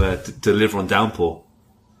you to deliver on Downpour?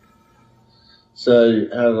 So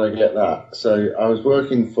how did I get that? So I was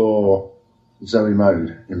working for Zoe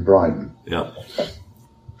Mode in Brighton. Yeah.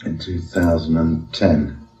 In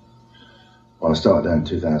 2010. Well, I started there in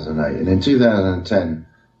 2008, and in 2010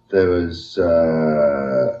 there was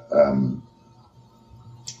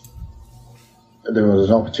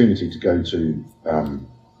an opportunity to go to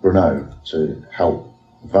Brno to help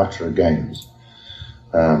Vatra Games.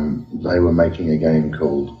 They were making a game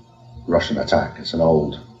called Russian Attack. It's an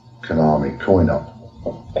old Konami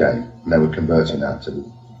coin-op game, and they were converting that to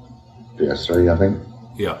PS3, I think.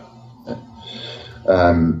 Yeah.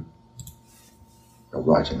 Or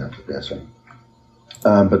writing that for PS3.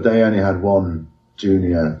 But they only had one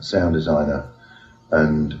junior sound designer,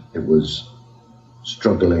 and it was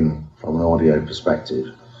struggling from an audio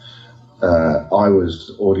perspective. I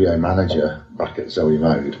was audio manager back at Zoe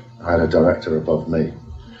Mode. I had a director above me.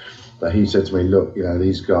 But he said to me, look,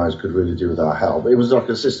 these guys could really do with our help. It was like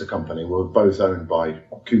a sister company. We were both owned by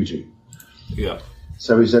Kuji. Yeah.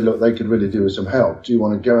 So he said, look, they could really do with some help. Do you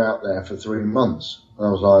want to go out there for 3 months? And I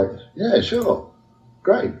was like, yeah, sure.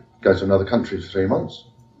 Great. Go to another country for 3 months.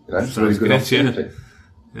 It's a really good opportunity.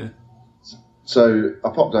 Yeah. So I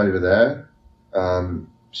popped over there,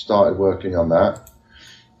 started working on that.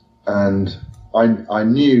 And I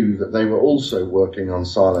knew that they were also working on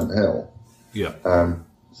Silent Hill. Yeah.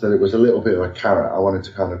 So it was a little bit of a carrot. I wanted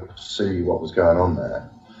to kind of see what was going on there.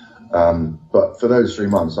 But for those 3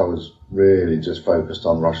 months, I was really just focused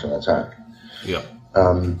on Russian Attack. Yeah.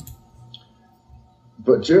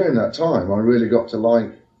 But during that time, I really got to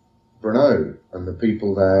like Brno and the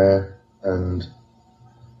people there, and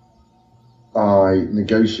I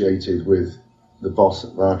negotiated with the boss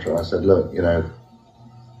at Vatra. I said, look,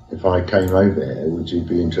 if I came over here, would you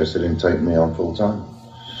be interested in taking me on full time?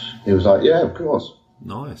 He was like, yeah, of course.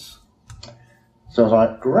 Nice. So I was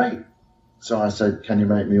like, great. So I said, can you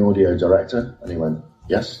make me audio director? And he went,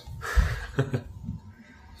 yes. So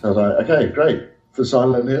I was like, okay, great. For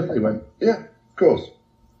Silent Hill? He went, yeah, of course.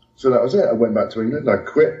 So that was it. I went back to England. I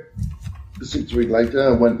quit. 6 weeks later,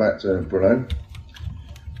 I went back to Brno.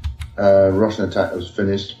 Russian Attack was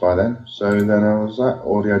finished by then. So then I was that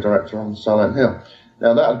audio director on Silent Hill.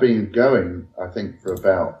 Now that had been going, I think, for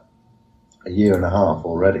about a year and a half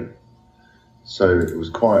already. So it was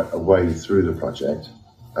quite a way through the project.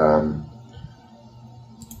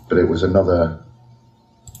 But it was another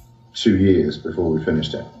 2 years before we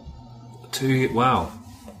finished it. 2 years, wow.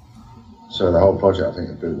 So the whole project, I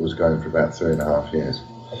think, was going for about 3.5 years.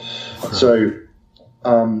 So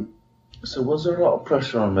was there a lot of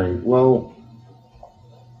pressure on me? Well,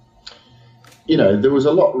 there was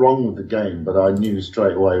a lot wrong with the game, but I knew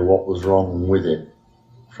straight away what was wrong with it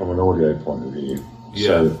from an audio point of view. Yeah.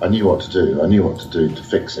 So I knew what to do. I knew what to do to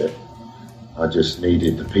fix it. I just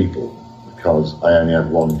needed the people, because I only had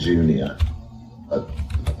one junior at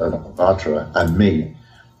Vatra and me.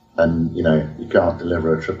 And, you can't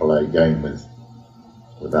deliver a AAA game with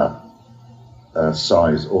that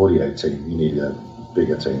size audio team. You need a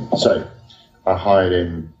bigger team. So I hired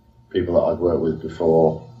in people that I'd worked with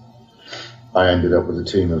before. I ended up with a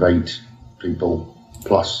team of 8 people,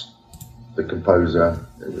 plus the composer.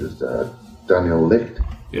 It was Daniel Licht.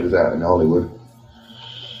 He was out in Hollywood.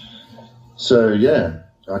 So,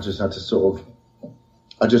 I just had to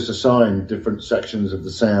I just assigned different sections of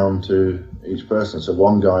the sound to each person. So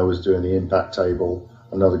one guy was doing the impact table,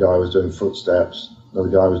 another guy was doing footsteps, another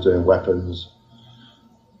guy was doing weapons.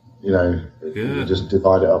 You just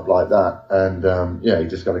divide it up like that. And, you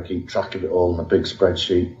just got to keep track of it all in a big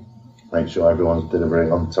spreadsheet, make sure everyone's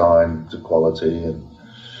delivering on time to quality. And,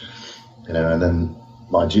 and then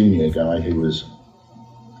my junior guy, who was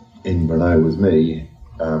in Brno with me,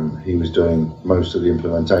 he was doing most of the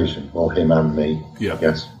implementation. Well, him and me, I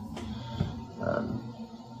guess.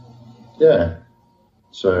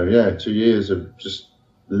 So, 2 years of just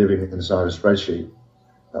living inside a spreadsheet.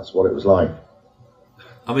 That's what it was like.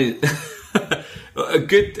 I mean, a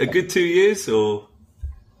good 2 years, or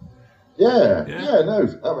no,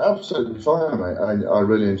 absolutely fine, mate. I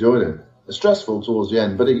really enjoyed it. It's stressful towards the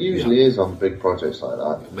end, but it usually is on big projects like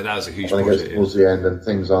that. I mean, that was a huge when project. It gets towards the end and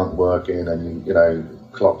things aren't working, and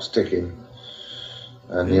clock's ticking,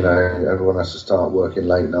 and everyone has to start working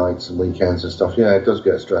late nights and weekends and stuff. Yeah, it does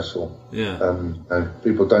get stressful. Yeah, and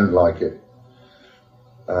people don't like it.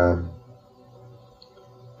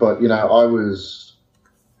 But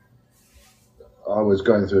I was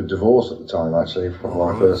going through a divorce at the time, actually, from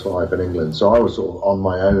my first wife in England. So I was sort of on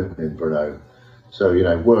my own in Brno. So,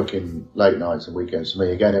 working late nights and weekends for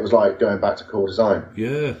me, again, it was like going back to core design.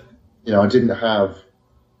 Yeah. I didn't have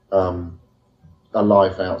a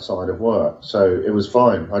life outside of work. So it was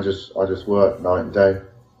fine. I just worked night and day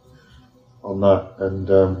on that. And,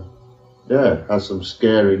 had some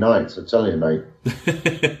scary nights, I tell you, mate.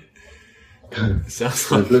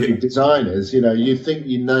 Sounds like little designers, you think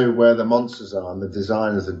you know where the monsters are, and the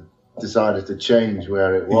designers have decided to change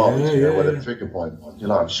where it was, where the trigger point was. You're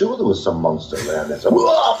like, I'm sure there was some monster there. And it's like,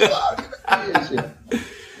 whoa, fuck!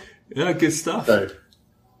 Yeah, good stuff. So,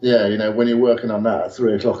 when you're working on that at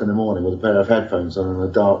 3 o'clock in the morning with a pair of headphones on in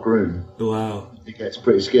a dark room, wow, it gets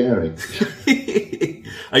pretty scary.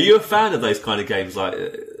 Are you a fan of those kind of games like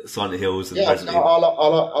Silent Hills and Resident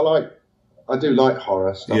Evil? I do like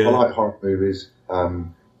horror stuff. Yeah. I like horror movies.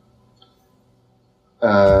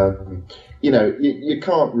 You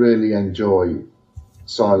can't really enjoy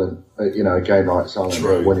a game like Silent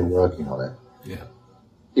Hill when you're working on it. Yeah.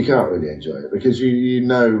 You can't really enjoy it because you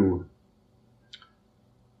know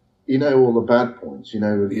all the bad points. You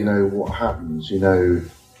know what happens. You know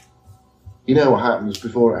what happens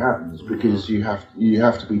before it happens because you have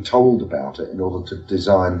to be told about it in order to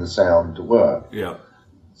design the sound to work. Yeah.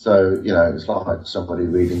 So, it's like somebody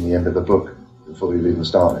reading the end of the book before you've even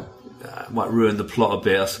started. Might ruin the plot a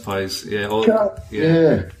bit, I suppose. Yeah.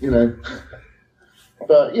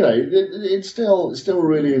 But, it's still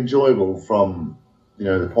really enjoyable from,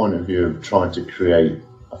 the point of view of trying to create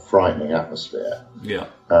a frightening atmosphere. Yeah.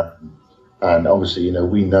 And obviously,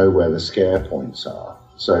 we know where the scare points are.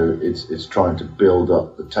 So it's trying to build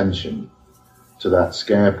up the tension to that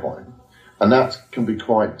scare point. And that can be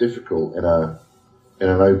quite difficult in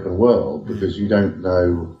an open world because you don't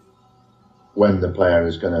know when the player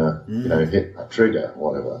is going to, hit that trigger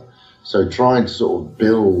or whatever. So trying to sort of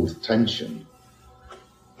build tension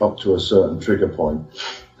up to a certain trigger point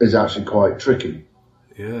is actually quite tricky.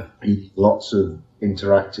 Yeah. Lots of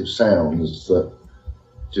interactive sounds that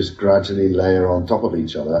just gradually layer on top of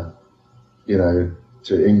each other,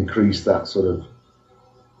 to increase that sort of,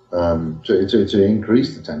 to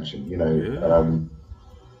increase the tension,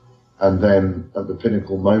 and then at the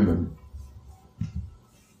pinnacle moment,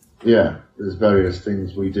 there's various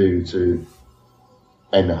things we do to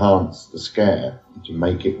enhance the scare, to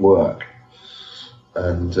make it work.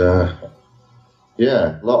 And, a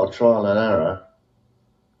lot of trial and error.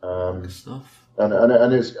 Good stuff.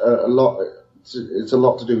 And it's a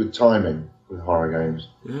lot to do with timing with horror games.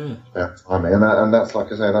 Yeah. Timing. And that's, like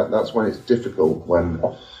I say, that's when it's difficult when...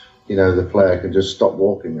 the player can just stop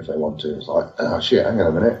walking if they want to. It's like, oh shit, hang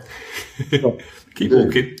on a minute. Keep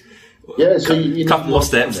walking. Yeah, so you couple more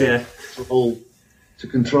steps, to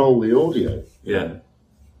control the audio. Yeah.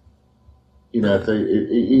 If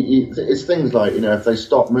it's things like, if they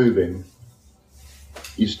stop moving,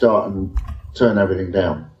 you start and turn everything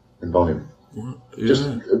down in volume. Yeah. Just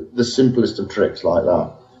the simplest of tricks like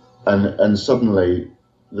that. And suddenly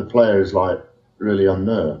the player is like really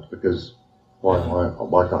unnerved because why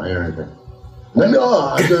can't I hear anything?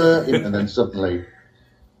 And then suddenly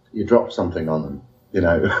you drop something on them,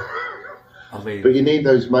 I mean, But you need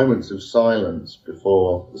those moments of silence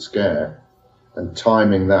before the scare, and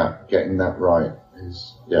timing that, getting that right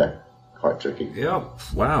is, quite tricky. Yeah,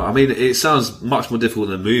 wow. I mean, it sounds much more difficult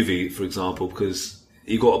than a movie, for example, because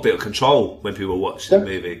you got a bit of control when people watch the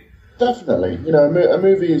movie. Definitely. A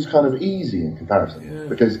movie is kind of easy in comparison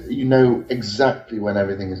because you know exactly when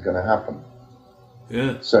everything is going to happen.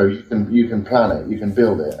 Yeah. So you can plan it, you can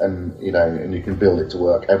build it, and and you can build it to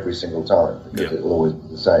work every single time because it will always be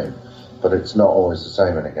the same. But it's not always the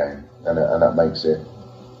same in a game, and that makes it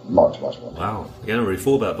much more. Wow. Yeah, I never really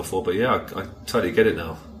thought about it before, but I totally get it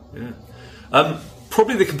now. Yeah.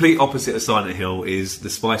 Probably the complete opposite of Silent Hill is the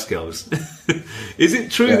Spice Girls. Is it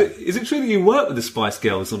true that you worked with the Spice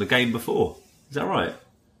Girls on a game before? Is that right?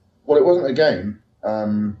 Well, it wasn't a game.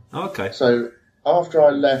 Okay. So after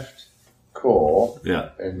I left Core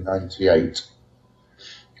in '98,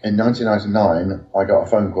 in 1999, I got a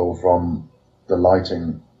phone call from the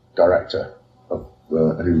lighting director of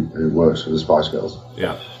who works for the Spice Girls.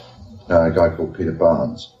 Yeah. A guy called Peter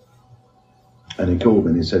Barnes. And he called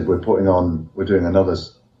me and he said, we're doing another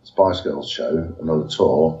Spice Girls show, another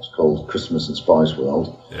tour. It's called Christmas in Spice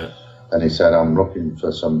World. Yeah. And he said, I'm looking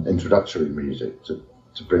for some introductory music to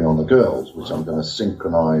bring on the girls, which I'm going to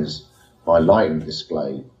synchronise my lighting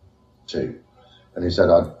display to. And he said,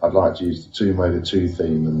 I'd like to use the Tomb Raider 2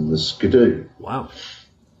 theme and the Skidoo. Wow.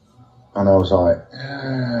 And I was like,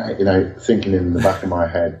 thinking in the back of my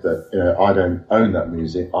head that, I don't own that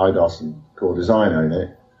music. IDOS and Core Design own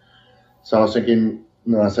it. So I was thinking,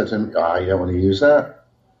 I said to him, you don't want to use that.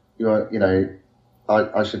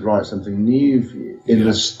 I should write something new for you in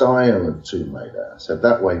the style of Tomb Raider. I said,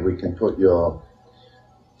 that way we can put your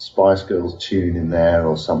Spice Girls tune in there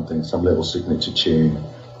or something, some little signature tune,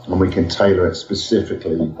 and we can tailor it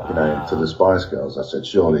specifically, to the Spice Girls. I said,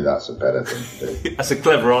 surely that's a better thing to do. That's a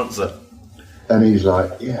clever answer. And he's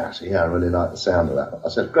like, yeah, I really like the sound of that. I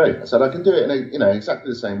said, great. I said, I can do it in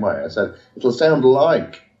exactly the same way. I said, it'll sound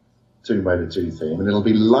like Tomb Raider 2 theme, and it'll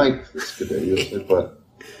be like the Skidoo. I said, but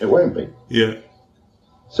it won't be. Yeah.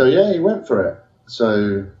 So he went for it.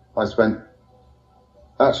 So I spent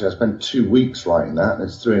 2 weeks writing that, and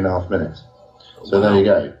it's 3.5 minutes. So There you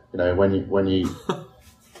go.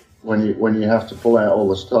 When you have to pull out all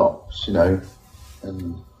the stops, and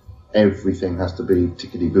everything has to be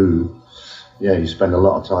tickety-boo, you spend a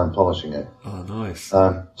lot of time polishing it. Oh, nice.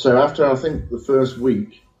 So after, I think, the first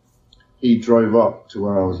week, he drove up to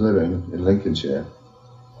where I was living in Lincolnshire,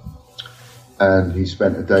 and he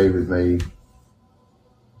spent a day with me,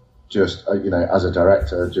 just, as a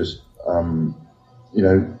director, just, telling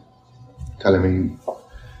me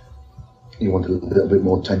he wanted a little bit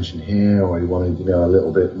more tension here, or he wanted, a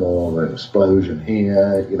little bit more of an explosion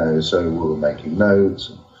here, so we were making notes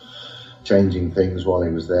and changing things while he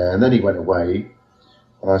was there. And then he went away,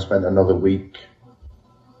 and I spent another week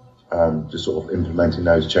just sort of implementing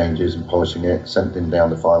those changes and polishing it, sent him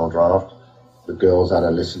down the final draft. The girls had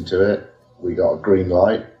a listen to it. We got a green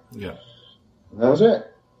light. Yeah. And that was it.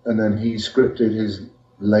 And then he scripted his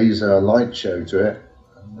laser light show to it.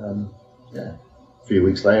 And, a few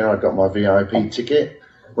weeks later, I got my VIP ticket,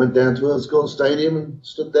 went down to Earls Court Stadium and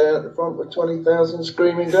stood there at the front with 20,000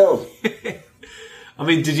 screaming girls. I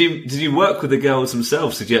mean, did you work with the girls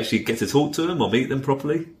themselves? Did you actually get to talk to them or meet them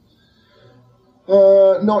properly?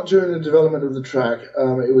 Not during the development of the track.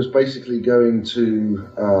 It was basically going to...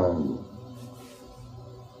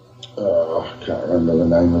 I can't remember the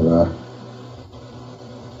name of her.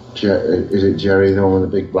 Is it Jerry, the one with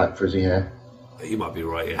the big black frizzy hair? You might be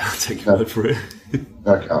right, yeah. I'll take your word for it.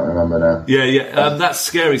 I can't remember now. Yeah. That's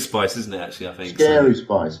Scary Spice, isn't it, actually, I think? Scary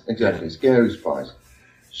Spice, exactly. Yeah. Scary Spice.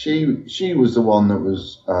 She was the one that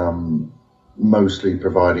was mostly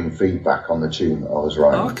providing feedback on the tune that I was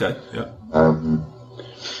writing. Oh, okay, yeah.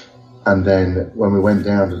 And then when we went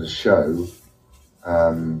down to the show,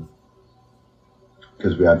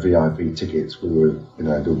 because we had VIP tickets, we were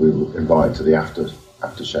invited to the after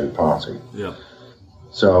show party. Yeah.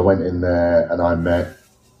 So I went in there and I met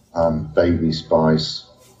Baby Spice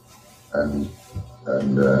and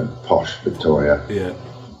Posh Victoria. Yeah.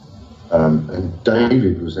 And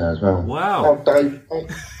David was there as well. Wow. Oh, Dave.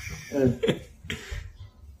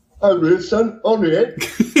 Oh, really, son? On it.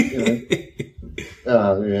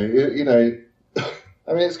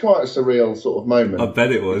 I mean, it's quite a surreal sort of moment. I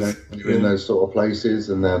bet it was. When you're in those sort of places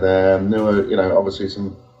and they're there. And there were, obviously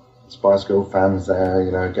some Spice Girl fans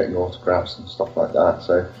there, getting autographs and stuff like that.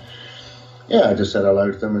 So, I just said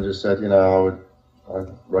hello to them and just said, I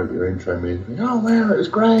wrote your intro music. Oh, man, it was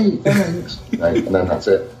great. Thanks. And then that's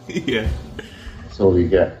it. Yeah. That's all you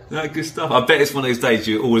get. No, good stuff. I bet it's one of those days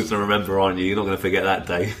you're always going to remember, aren't you? You're not going to forget that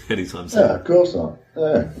day anytime soon. Yeah, of course not.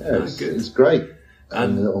 It's great.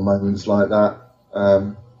 And little moments like that.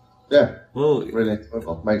 Well, really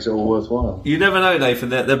makes it all worthwhile. You never know, Nathan.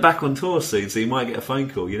 They're back on tour soon, so you might get a phone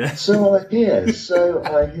call. So I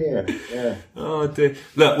hear. Yeah. Oh dear.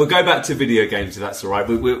 Look, we'll go back to video games if that's all right.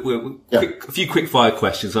 A few quick fire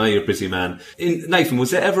questions. I know you're a busy man. Nathan,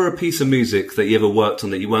 was there ever a piece of music that you ever worked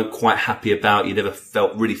on that you weren't quite happy about? You never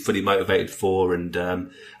felt really fully motivated for, and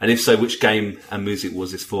if so, which game and music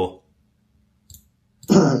was this for?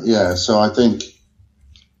 So I think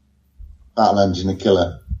Battle Engine and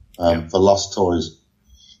Killer. For Lost Toys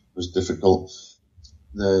was difficult.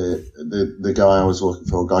 The guy I was working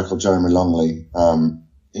for, a guy called Jeremy Longley,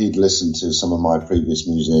 he'd listened to some of my previous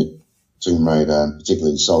music, Tomb Raider, and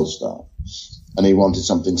particularly Soulstar, and he wanted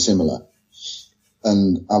something similar.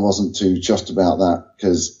 And I wasn't too chuffed about that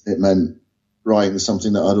because it meant writing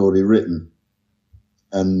something that I'd already written.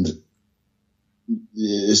 And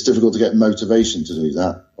it's difficult to get motivation to do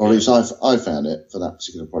that or at least I found it for that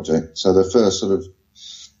particular project. So the first sort of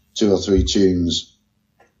 2 or 3 tunes,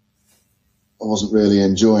 I wasn't really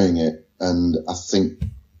enjoying it, and I think,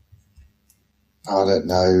 I don't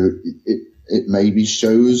know, it maybe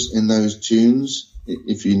shows in those tunes.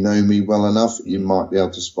 If you know me well enough, you might be able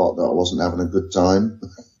to spot that I wasn't having a good time.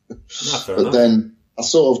 But then I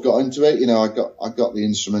sort of got into it. I got the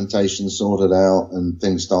instrumentation sorted out, and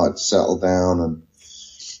things started to settle down,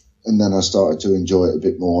 and then I started to enjoy it a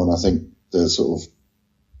bit more. And I think the sort of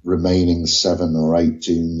remaining 7 or 8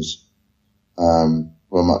 tunes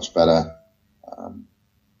were much better.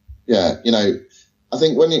 I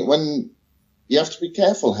think when you have to be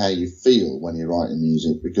careful how you feel when you're writing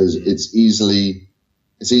music, because it's easily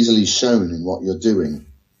shown in what you're doing.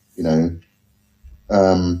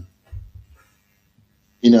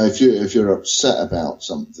 If you're upset about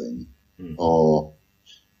something, or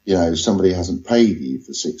somebody hasn't paid you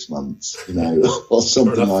for 6 months, or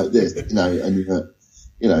something like this, and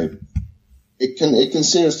it can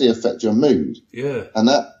seriously affect your mood. Yeah, and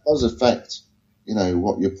that does affect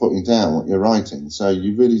what you're putting down, what you're writing. So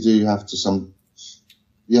you really do have to sort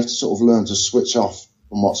of learn to switch off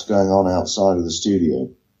from what's going on outside of the studio.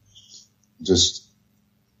 Just,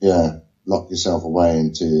 lock yourself away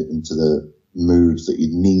into the mood that you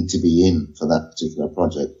need to be in for that particular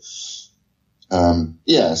project.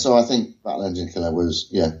 So I think Battle Engine Killer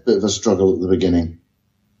was, a bit of a struggle at the beginning.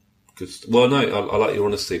 Well, no, I like your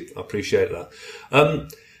honesty. I appreciate that.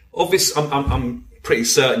 Obviously, I'm pretty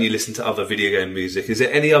certain you listen to other video game music. Is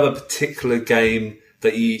there any other particular game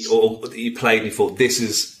that you played and you thought, this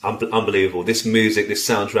is unbelievable, this music, this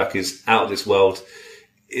soundtrack is out of this world?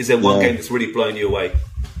 Is there one game that's really blown you away?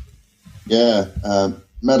 Yeah,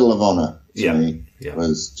 Medal of Honor to me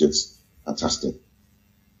was just fantastic.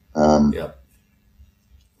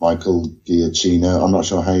 Michael Giacchino, I'm not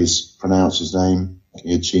sure how you pronounce his name,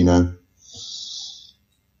 Giacchino.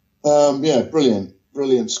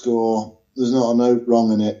 Brilliant score. There's not a note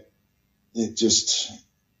wrong in it. It just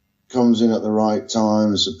comes in at the right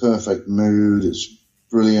time. It's a perfect mood. It's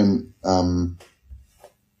brilliant.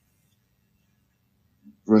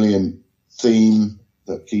 Brilliant theme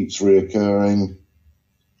that keeps reoccurring.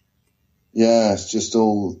 Yeah, it's just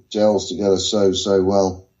all gels together so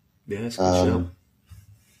well. Yeah, it's a good show.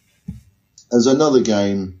 There's another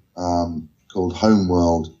game called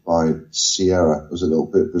Homeworld by Sierra. It was a little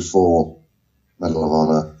bit before Medal of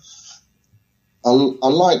Honor. I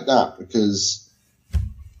like that because,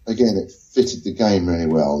 again, it fitted the game really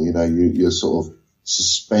well. You're sort of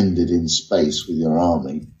suspended in space with your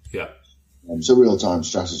army. Yeah. It's a real-time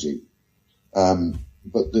strategy.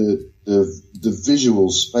 But the visual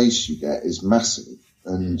space you get is massive,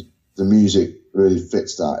 and the music really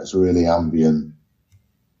fits that. It's really ambient.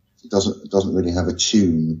 It doesn't really have a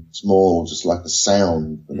tune. It's more just like a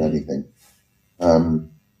sound than anything. And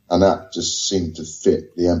that just seemed to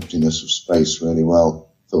fit the emptiness of space really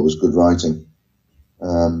well. Thought it was good writing.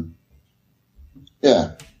 So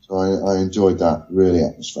I enjoyed that. Really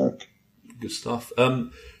atmospheric. Good stuff.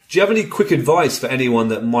 Do you have any quick advice for anyone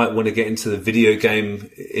that might want to get into the video game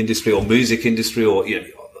industry or music industry, or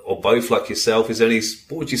or both, like yourself?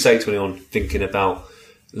 What would you say to anyone thinking about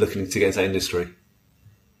looking to get into that industry?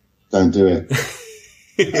 Don't do it.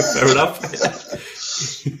 Fair enough.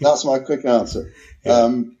 That's my quick answer.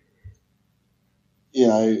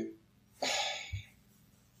 Yeah.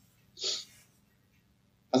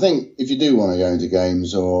 I think if you do want to go into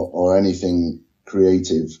games or anything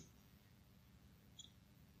creative,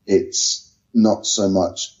 it's not so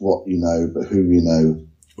much what you know, but who you know.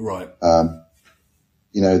 Right.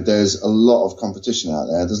 There's a lot of competition out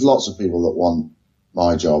there. There's lots of people that want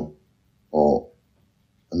my job,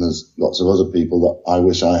 and there's lots of other people that I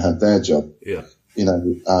wish I had their job. Yeah.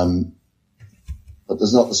 But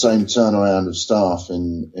there's not the same turnaround of staff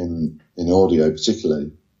in audio,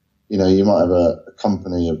 particularly. You might have a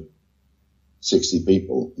company of 60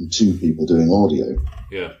 people and 2 people doing audio.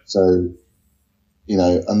 Yeah. So,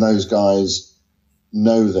 and those guys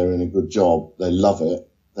know they're in a good job. They love it.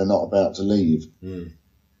 They're not about to leave. Mm.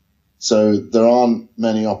 So there aren't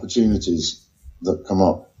many opportunities that come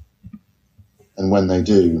up. And when they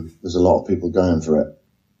do, there's a lot of people going for it.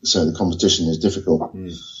 So the competition is difficult.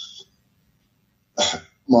 Mm.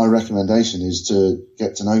 My recommendation is to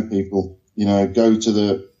get to know people, go to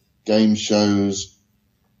the game shows,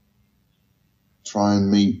 try and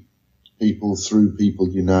meet people through people,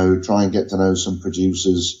 try and get to know some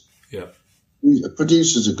producers. Yeah.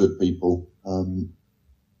 Producers are good people.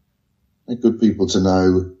 They're good people to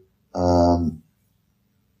know.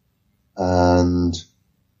 And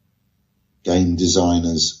game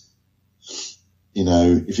designers,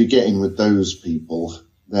 if you're getting with those people,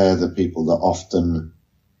 they're the people that often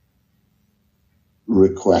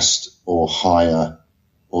request or hire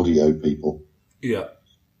audio people. Yeah.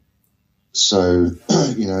 So,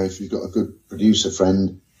 if you've got a good producer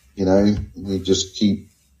friend, you just keep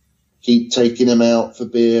taking them out for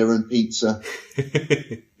beer and pizza.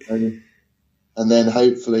 and then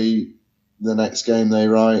hopefully the next game they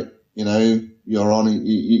write, you're on.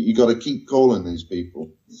 You got to keep calling these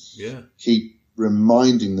people. Yeah. Keep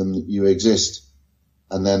reminding them that you exist.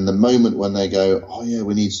 And then the moment when they go, oh yeah,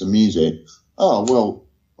 we need some music. Oh, well,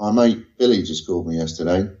 my mate Billy just called me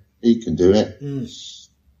yesterday. He can do it.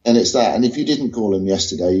 And it's that. And if you didn't call him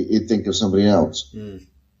yesterday, he'd think of somebody else.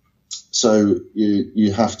 So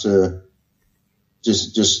you have to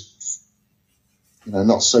just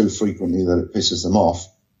not so frequently that it pisses them off.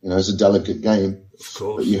 It's a delicate game. Of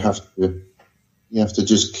course. But you have to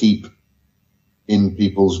just keep in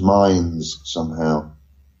people's minds somehow.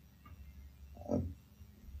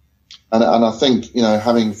 And I think,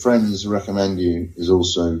 having friends recommend you is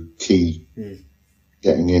also key.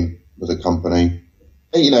 Getting in with a company.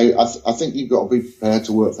 And, I think you've got to be prepared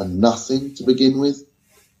to work for nothing to begin with,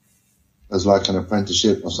 as like an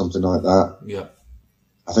apprenticeship or something like that. Yeah.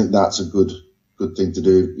 I think that's a good thing to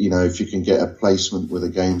do. If you can get a placement with a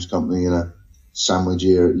games company in a sandwich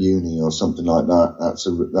year at uni or something like that,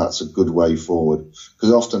 that's a good way forward.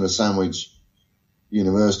 Because often a sandwich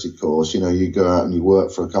university course, you go out and you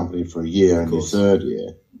work for a company for a year in your third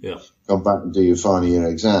year. Yeah. Come back and do your final year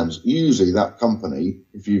exams. Usually that company,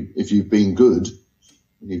 if you've been good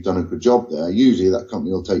and you've done a good job there, usually that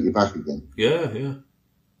company will take you back again. Yeah, yeah.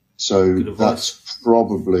 So that's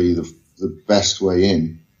probably the best way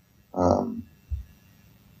in.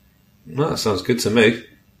 That sounds good to me.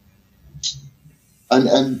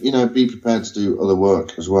 And be prepared to do other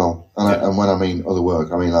work as well. And when I mean other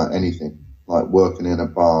work, I mean like anything, like working in a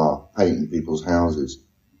bar, painting people's houses,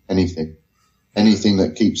 anything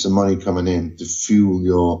that keeps the money coming in to fuel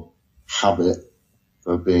your habit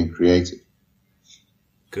of being creative.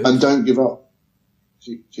 Good. And don't give up.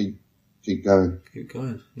 Keep going. Keep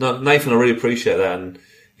going. No, Nathan, I really appreciate that. And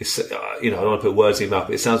it's, I don't want to put words in your mouth,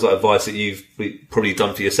 but it sounds like advice that you've probably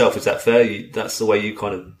done for yourself. Is that fair? That's the way you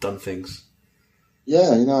kind of done things.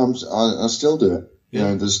 Yeah, I still do it.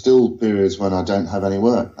 Yeah. There's still periods when I don't have any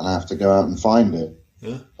work and I have to go out and find it.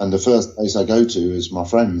 Yeah. And the first place I go to is my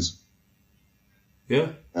friends.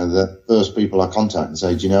 Yeah. And the first people I contact and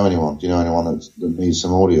say, do you know anyone? Do you know anyone that needs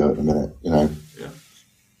some audio at the minute? Yeah.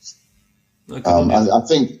 I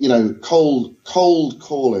think, cold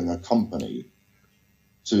calling a company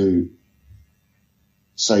to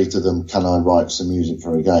say to them, can I write some music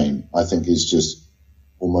for a game? I think is just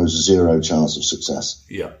almost zero chance of success.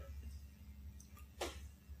 Yeah.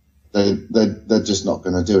 They're just not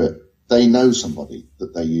going to do it. They know somebody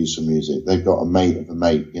that they use for music. They've got a mate of a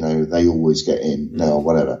mate, they always get in, or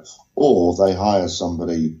whatever. Or they hire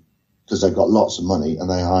somebody because they've got lots of money and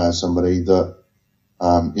they hire somebody that,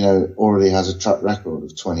 already has a track record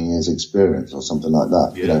of 20 years experience or something like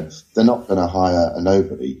that. Yeah. They're not going to hire a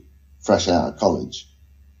nobody fresh out of college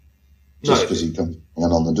just because he comes in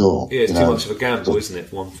on the door. Yeah, it's too much of a gamble, isn't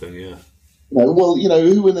it? One thing, yeah.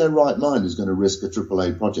 Who in their right mind is going to risk a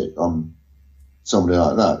AAA project on somebody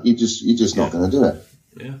like that? You're just not going to do it.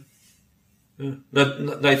 Yeah. Yeah.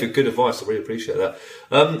 No, Nathan, good advice. I really appreciate that.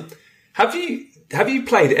 Have you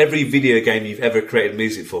played every video game you've ever created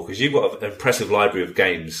music for? Because you've got an impressive library of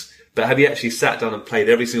games. But have you actually sat down and played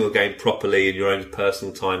every single game properly in your own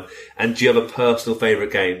personal time? And do you have a personal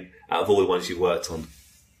favourite game out of all the ones you've worked on?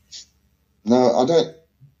 No,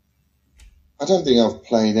 I don't think I've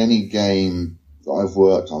played any game that I've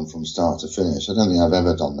worked on from start to finish. I don't think I've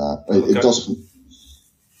ever done that. Okay.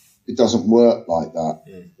 It doesn't work like that.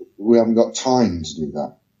 Mm. We haven't got time to do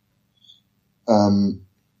that.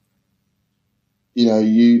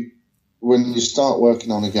 When you start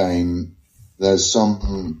working on a game, there's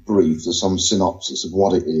some brief, there's some synopsis of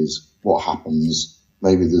what it is, what happens.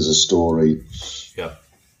 Maybe there's a story. Yeah.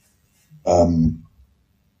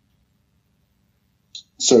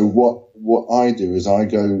 So what I do is I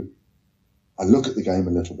look at the game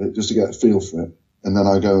a little bit just to get a feel for it. And then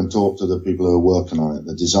I go and talk to the people who are working on it,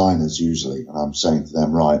 the designers usually. And I'm saying to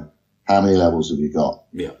them, right, how many levels have you got?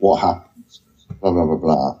 Yeah. What happens? Blah, blah, blah,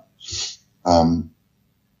 blah.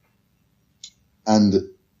 And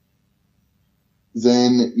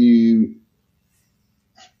then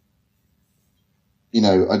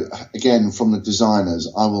again, from the designers,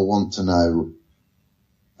 I will want to know,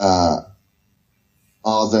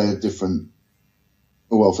 are there different,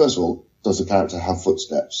 well, first of all, does the character have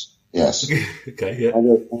footsteps? Yes. Okay, yeah. Are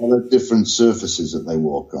there different surfaces that they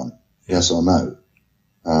walk on? Yes or no?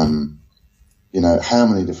 how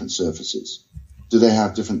many different surfaces? Do they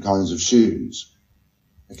have different kinds of shoes?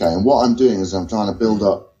 Okay, and what I'm doing is I'm trying to build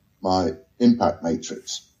up my impact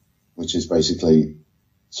matrix, which is basically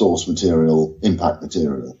source material, impact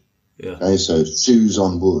material. Yeah. Okay, so shoes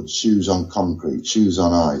on wood, shoes on concrete, shoes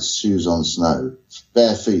on ice, shoes on snow,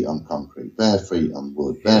 bare feet on concrete, bare feet on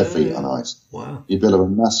wood, bare feet on ice. Wow. You build up a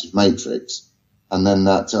massive matrix, and then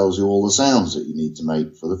that tells you all the sounds that you need to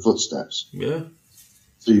make for the footsteps. Yeah.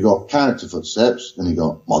 So you've got character footsteps, then you've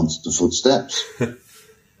got monster footsteps.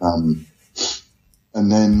 And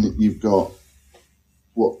then you've got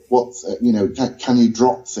can you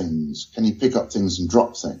drop things? Can you pick up things and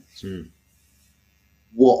drop things?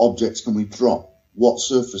 What objects can we drop? What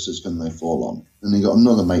surfaces can they fall on? And you've got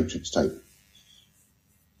another matrix table.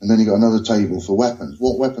 And then you've got another table for weapons.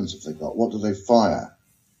 What weapons have they got? What do they fire?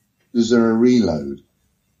 Is there a reload?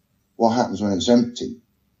 What happens when it's empty?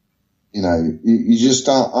 You just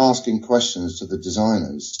start asking questions to the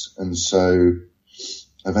designers. And so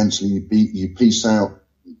eventually you piece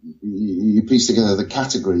together the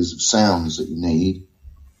categories of sounds that you need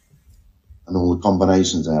and all the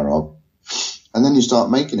combinations thereof. And then you start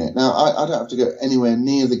making it. Now, I don't have to go anywhere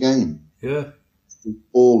near the game. Yeah.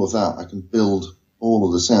 All of that. I can build all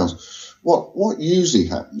of the sounds. What usually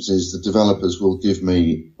happens is the developers will give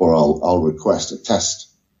me, or I'll request a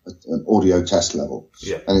test, an audio test level.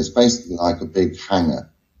 Yeah. And it's basically like a big hangar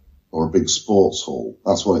or a big sports hall.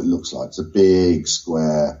 That's what it looks like. It's a big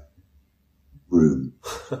square room.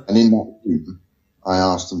 And in that room, I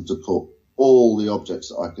asked them to put all the objects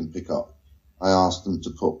that I can pick up. I asked them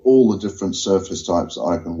to put all the different surface types that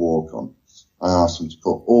I can walk on. I asked them to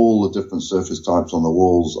put all the different surface types on the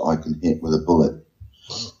walls that I can hit with a bullet.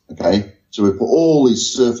 Okay? So we put all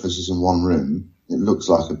these surfaces in one room. It looks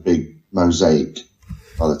like a big mosaic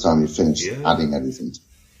by the time you finish adding everything.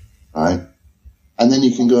 Right? And then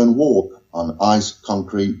you can go and walk on ice,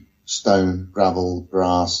 concrete, stone, gravel,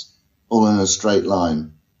 grass, all in a straight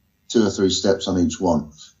line, 2 or 3 steps on each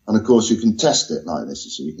one. And of course you can test it like this,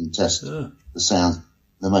 so you can test the sound,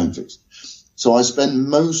 the matrix. So I spend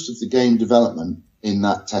most of the game development in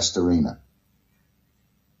that test arena.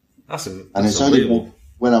 That's and it's only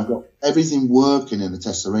when I've got everything working in the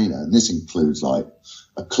test arena, and this includes like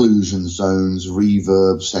occlusion zones,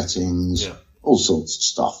 reverb settings, all sorts of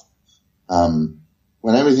stuff.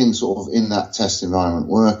 When everything's sort of in that test environment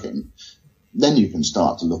working, then you can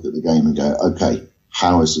start to look at the game and go, okay,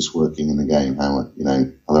 how is this working in the game? Are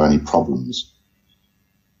there any problems?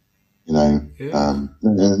 And then you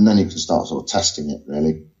can start sort of testing it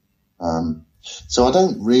really. So I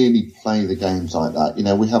don't really play the games like that.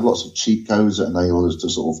 We have lots of cheat codes that enable us to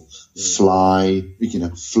sort of fly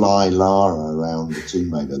Lara around the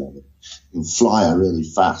Tomb Raider level. You can fly her really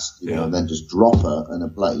fast, and then just drop her in a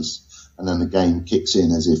place, and then the game kicks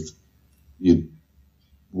in as if you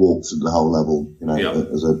walked through the whole level,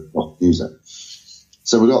 as a user.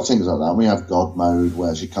 So we've got things like that. We have God mode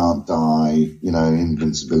where she can't die,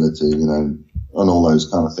 invincibility, and all those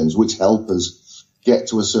kind of things, which help us get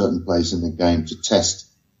to a certain place in the game to test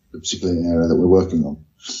the particular area that we're working on.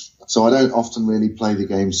 So I don't often really play the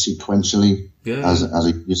game sequentially as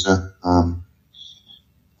a user.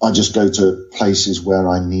 I just go to places where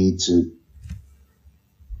I need to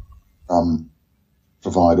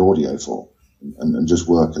provide audio for and just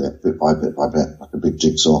work at it bit by bit by bit, like a big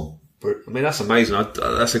jigsaw. I mean, that's amazing.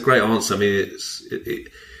 That's a great answer. I mean,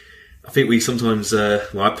 I think we sometimes, I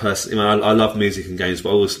personally, I love music and games, but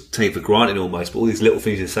I always take it for granted almost. But all these little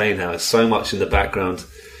things you're saying now, there's so much in the background.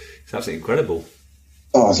 It's absolutely incredible.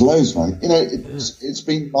 Oh, it's loads, man. It's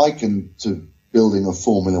been likened to building a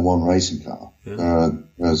Formula One racing car.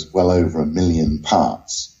 There's well over 1 million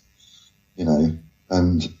parts, and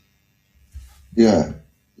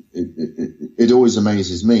it always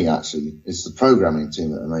amazes me, actually. It's the programming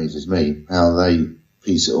team that amazes me, how they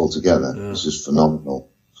piece it all together. It's just phenomenal.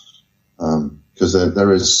 Because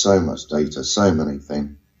there is so much data, so many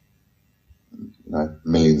things,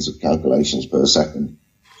 millions of calculations per second,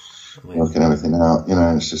 working everything out.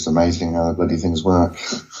 It's just amazing how the bloody things work.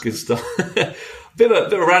 Good stuff. Bit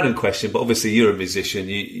of a random question, but obviously you're a musician.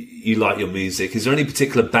 You like your music. Is there any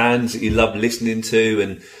particular bands that you love listening to?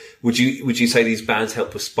 And would you say these bands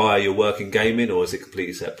help inspire your work in gaming, or is it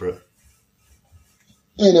completely separate?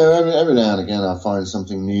 Every now and again I find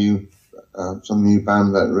something new, some new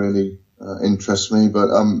band that really interests me.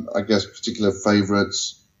 But I guess particular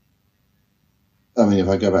favourites. I mean, if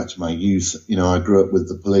I go back to my youth, I grew up with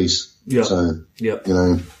the Police, so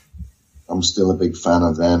I'm still a big fan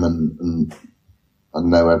of them, and I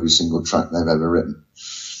know every single track they've ever written.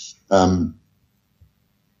 But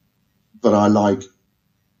I like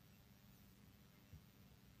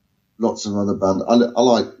lots of other bands. I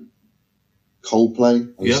like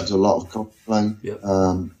Coldplay. I listen to a lot of Coldplay. Yep.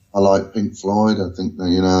 I like Pink Floyd. I think that,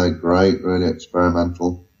 they're great, really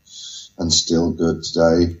experimental and still good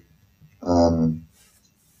today. I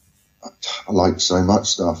like so much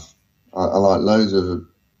stuff. I like loads of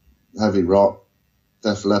heavy rock,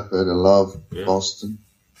 Def Leppard, I love Boston.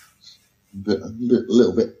 A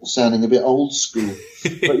little bit sounding a bit old school,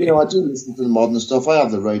 but I do listen to the modern stuff. I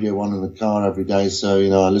have the radio on in the car every day, so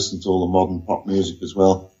I listen to all the modern pop music as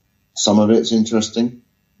well. Some of it's interesting.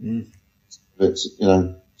 It's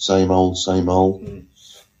same old.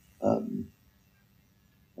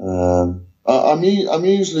 I'm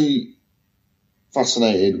usually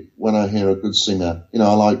fascinated when I hear a good singer.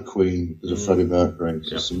 I like Queen because of Freddie Mercury. He's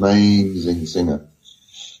just an amazing singer.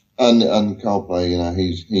 And Coldplay,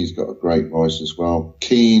 he's got a great voice as well.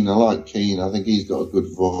 Keane, I like Keane. I think he's got a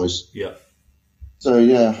good voice. Yeah. So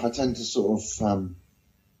I tend to sort of,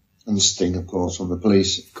 and Sting, of course, from the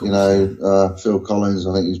Police. Phil Collins,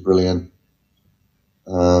 I think he's brilliant.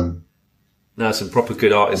 No, some proper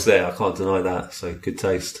good artists there. I can't deny that. So good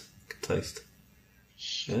taste.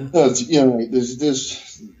 Yeah. There's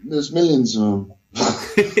millions of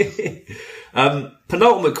them.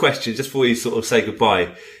 Penultimate question, just before you sort of say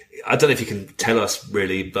goodbye. I don't know if you can tell us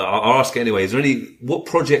really, but I'll ask it anyway. Is there what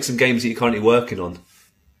projects and games that you're currently working on?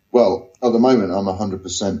 Well, at the moment, I'm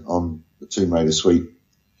 100% on the Tomb Raider suite.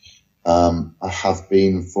 I have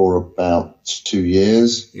been for about 2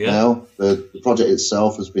 years now. The project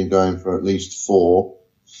itself has been going for at least 4.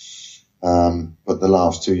 But the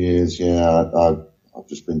last 2 years, I've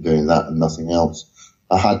just been doing that and nothing else.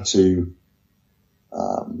 I had to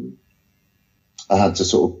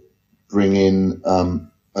sort of bring in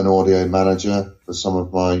an audio manager for some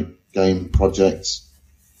of my game projects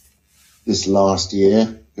this last year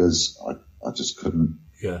because I just couldn't.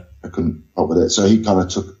 Yeah. I couldn't cope with it. So he kind of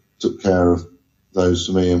took care of those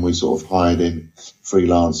for me, and we sort of hired in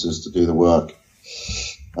freelancers to do the work,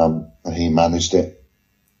 and he managed it.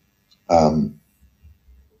 But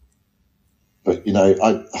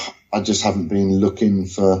I just haven't been looking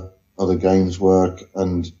for other games work,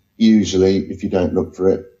 and usually if you don't look for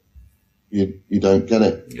it, you don't get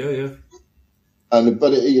it. Yeah.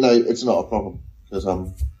 But it's not a problem because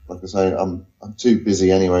I'm too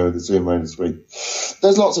busy anyway with the Tomb Raider suite.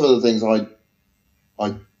 There's lots of other things I've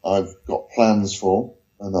got plans for,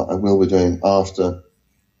 and that I will be doing after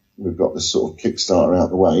we've got this sort of Kickstarter out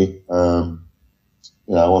the way. I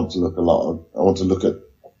want to look at a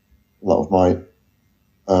lot of my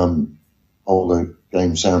older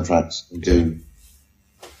game soundtracks and do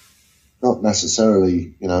not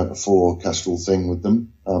necessarily a full orchestral thing with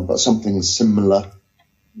them, but something similar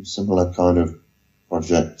kind of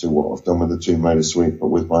project to what I've done with the Tomb Raider suite, but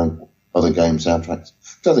with my other game soundtracks.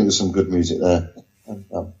 I think there's some good music there. And,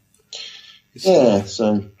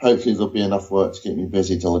 so hopefully there'll be enough work to keep me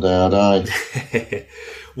busy till the day I die.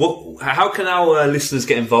 How can our listeners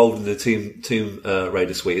get involved in the Tomb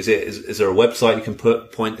Raider suite? Is there a website you can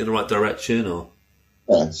point in the right direction, or?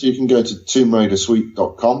 Yeah, so you can go to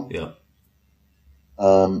tombRaiderSuite.com. Yeah.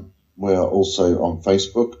 We're also on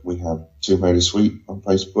Facebook. We have Tomb Raider Suite on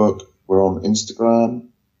Facebook. We're on Instagram,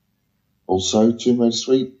 also Tomb Raider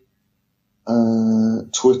Suite.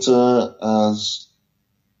 Twitter as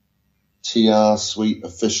TR Suite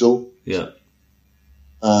Official. Yeah.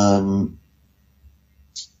 Or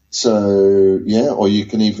you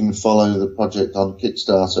can even follow the project on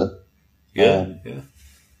Kickstarter. Yeah.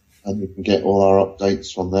 And you can get all our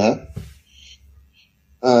updates from there.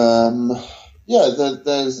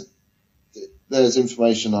 There's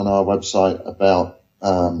information on our website about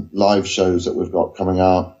live shows that we've got coming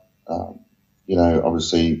up.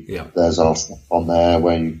 Obviously, there's our stuff on there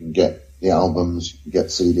where you can get the albums, you can get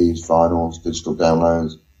CDs, vinyls, digital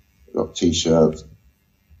downloads. We've got T-shirts,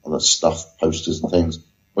 other stuff, posters and things.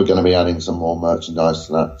 We're going to be adding some more merchandise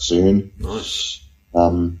to that soon. Nice.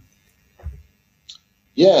 And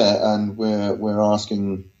we're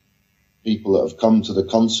asking people that have come to the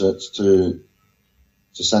concerts to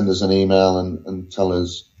send us an email and tell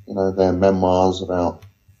us, their memoirs about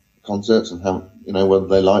concerts and how, whether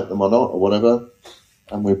they like them or not or whatever.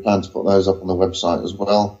 And we plan to put those up on the website as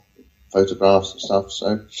well, photographs and stuff.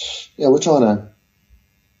 So, we're trying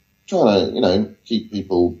to, keep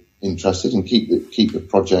people interested and keep the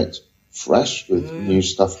project fresh with new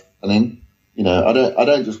stuff happening. I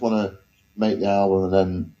don't just want to make the album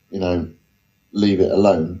and then, leave it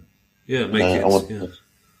alone. Yeah,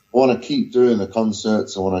 I want to keep doing the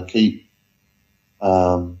concerts. I want to keep, we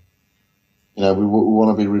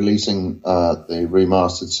want to be releasing the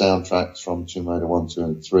remastered soundtracks from Tomb Raider 1, 2,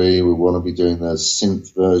 and 3. We want to be doing the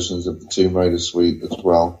synth versions of the Tomb Raider suite as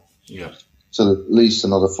well. Yeah. So there's at least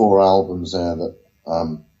another 4 albums there that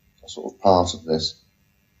are sort of part of this.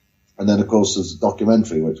 And then, of course, there's a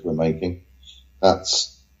documentary which we're making.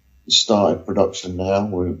 That's started production now.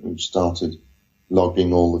 We've started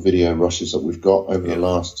logging all the video rushes that we've got over the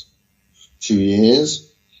last 2 years.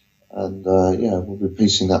 And, we'll be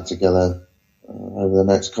piecing that together over the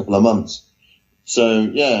next couple of months. So,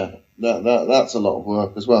 that's a lot of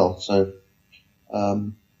work as well. So,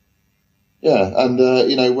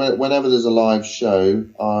 whenever there's a live show,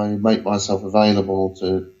 I make myself available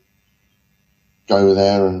to go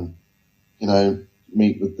there and,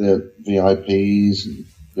 meet with the VIPs and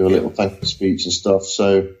do a little thank you speech and stuff.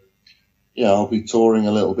 So, I'll be touring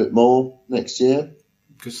a little bit more next year.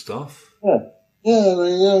 Good stuff.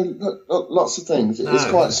 Lots of things. It's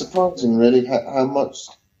quite surprising, really, how much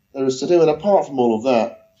there is to do. And apart from all of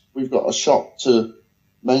that, we've got a shop to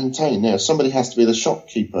maintain. Yeah, somebody has to be the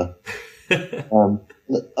shopkeeper. At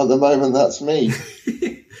the moment, that's me.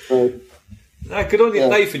 So, good on you,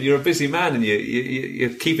 Nathan. You're a busy man, and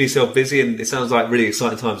you're keeping yourself busy, and it sounds like really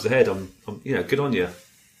exciting times ahead. Good on you.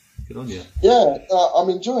 Good on you. Yeah, I'm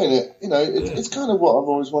enjoying it. It's kind of what I've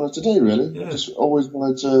always wanted to do, really. Yeah. I've just always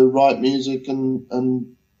wanted to write music and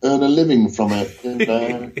earn a living from it.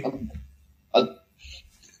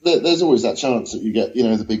 There's always that chance that you get,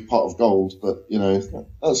 the big pot of gold, but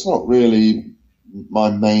that's not really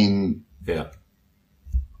my main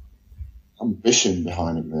ambition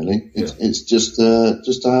behind it. Really, it's just to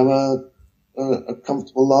have a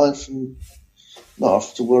comfortable life and not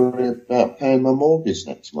have to worry about paying my mortgage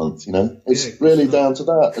next month. It's really down to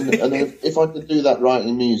that. And if I could do that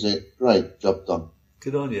writing music, great, job done.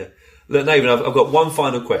 Good on you. Look, Nathan, I've got one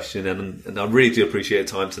final question, and I really do appreciate your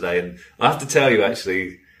time today. And I have to tell you,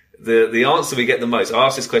 actually, the answer we get the most, I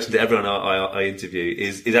ask this question to everyone I interview,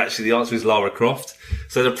 is actually the answer is Lara Croft.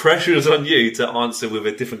 So the pressure is on you to answer with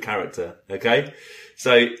a different character, okay?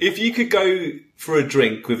 So if you could go for a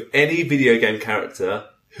drink with any video game character,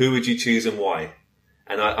 who would you choose and why?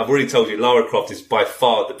 And I've already told you, Lara Croft is by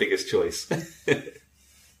far the biggest choice. Because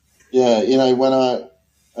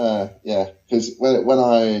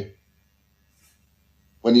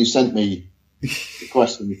when you sent me the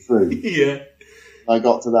question through, I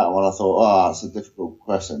got to that one, I thought, that's a difficult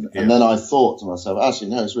question. And then I thought to myself, actually,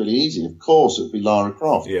 no, it's really easy. Of course it would be Lara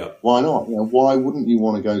Croft. Yeah. Why not? Why wouldn't you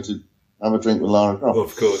want to go to have a drink with Lara Croft?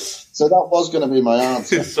 Of course. So that was going to be my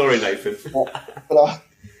answer. Sorry, Nathan. But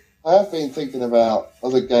I have been thinking about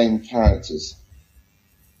other game characters.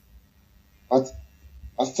 I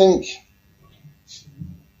think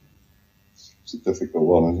it's a difficult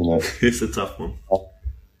one, isn't it? It's a tough one.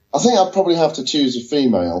 I think I'd probably have to choose a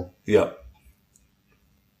female. Yeah.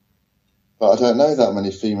 But I don't know that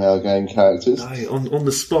many female game characters. No, on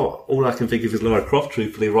the spot, all I can think of is Lara Croft.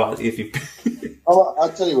 Truthfully, right? If you, I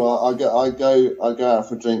tell you what, I go out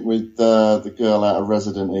for a drink with the girl out of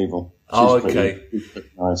Resident Evil. She's pretty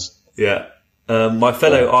nice. Yeah. My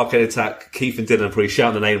fellow Arcade Attack, Keith and Dylan, are probably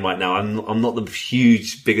shouting the name right now. I'm not the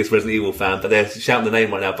biggest Resident Evil fan, but they're shouting the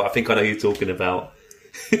name right now. But I think I know who you're talking about.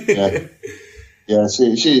 Yeah.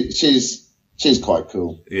 She's quite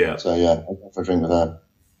cool. Yeah. So I'll go for a drink with her.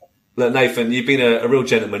 Look, Nathan, you've been a real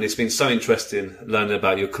gentleman. It's been so interesting learning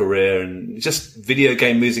about your career and just video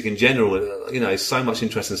game music in general. So much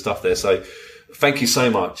interesting stuff there. So thank you so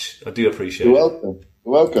much. I do appreciate it. You're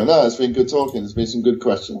welcome. No, it's been good talking. There's been some good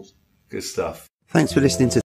questions. Good stuff. Thanks for listening to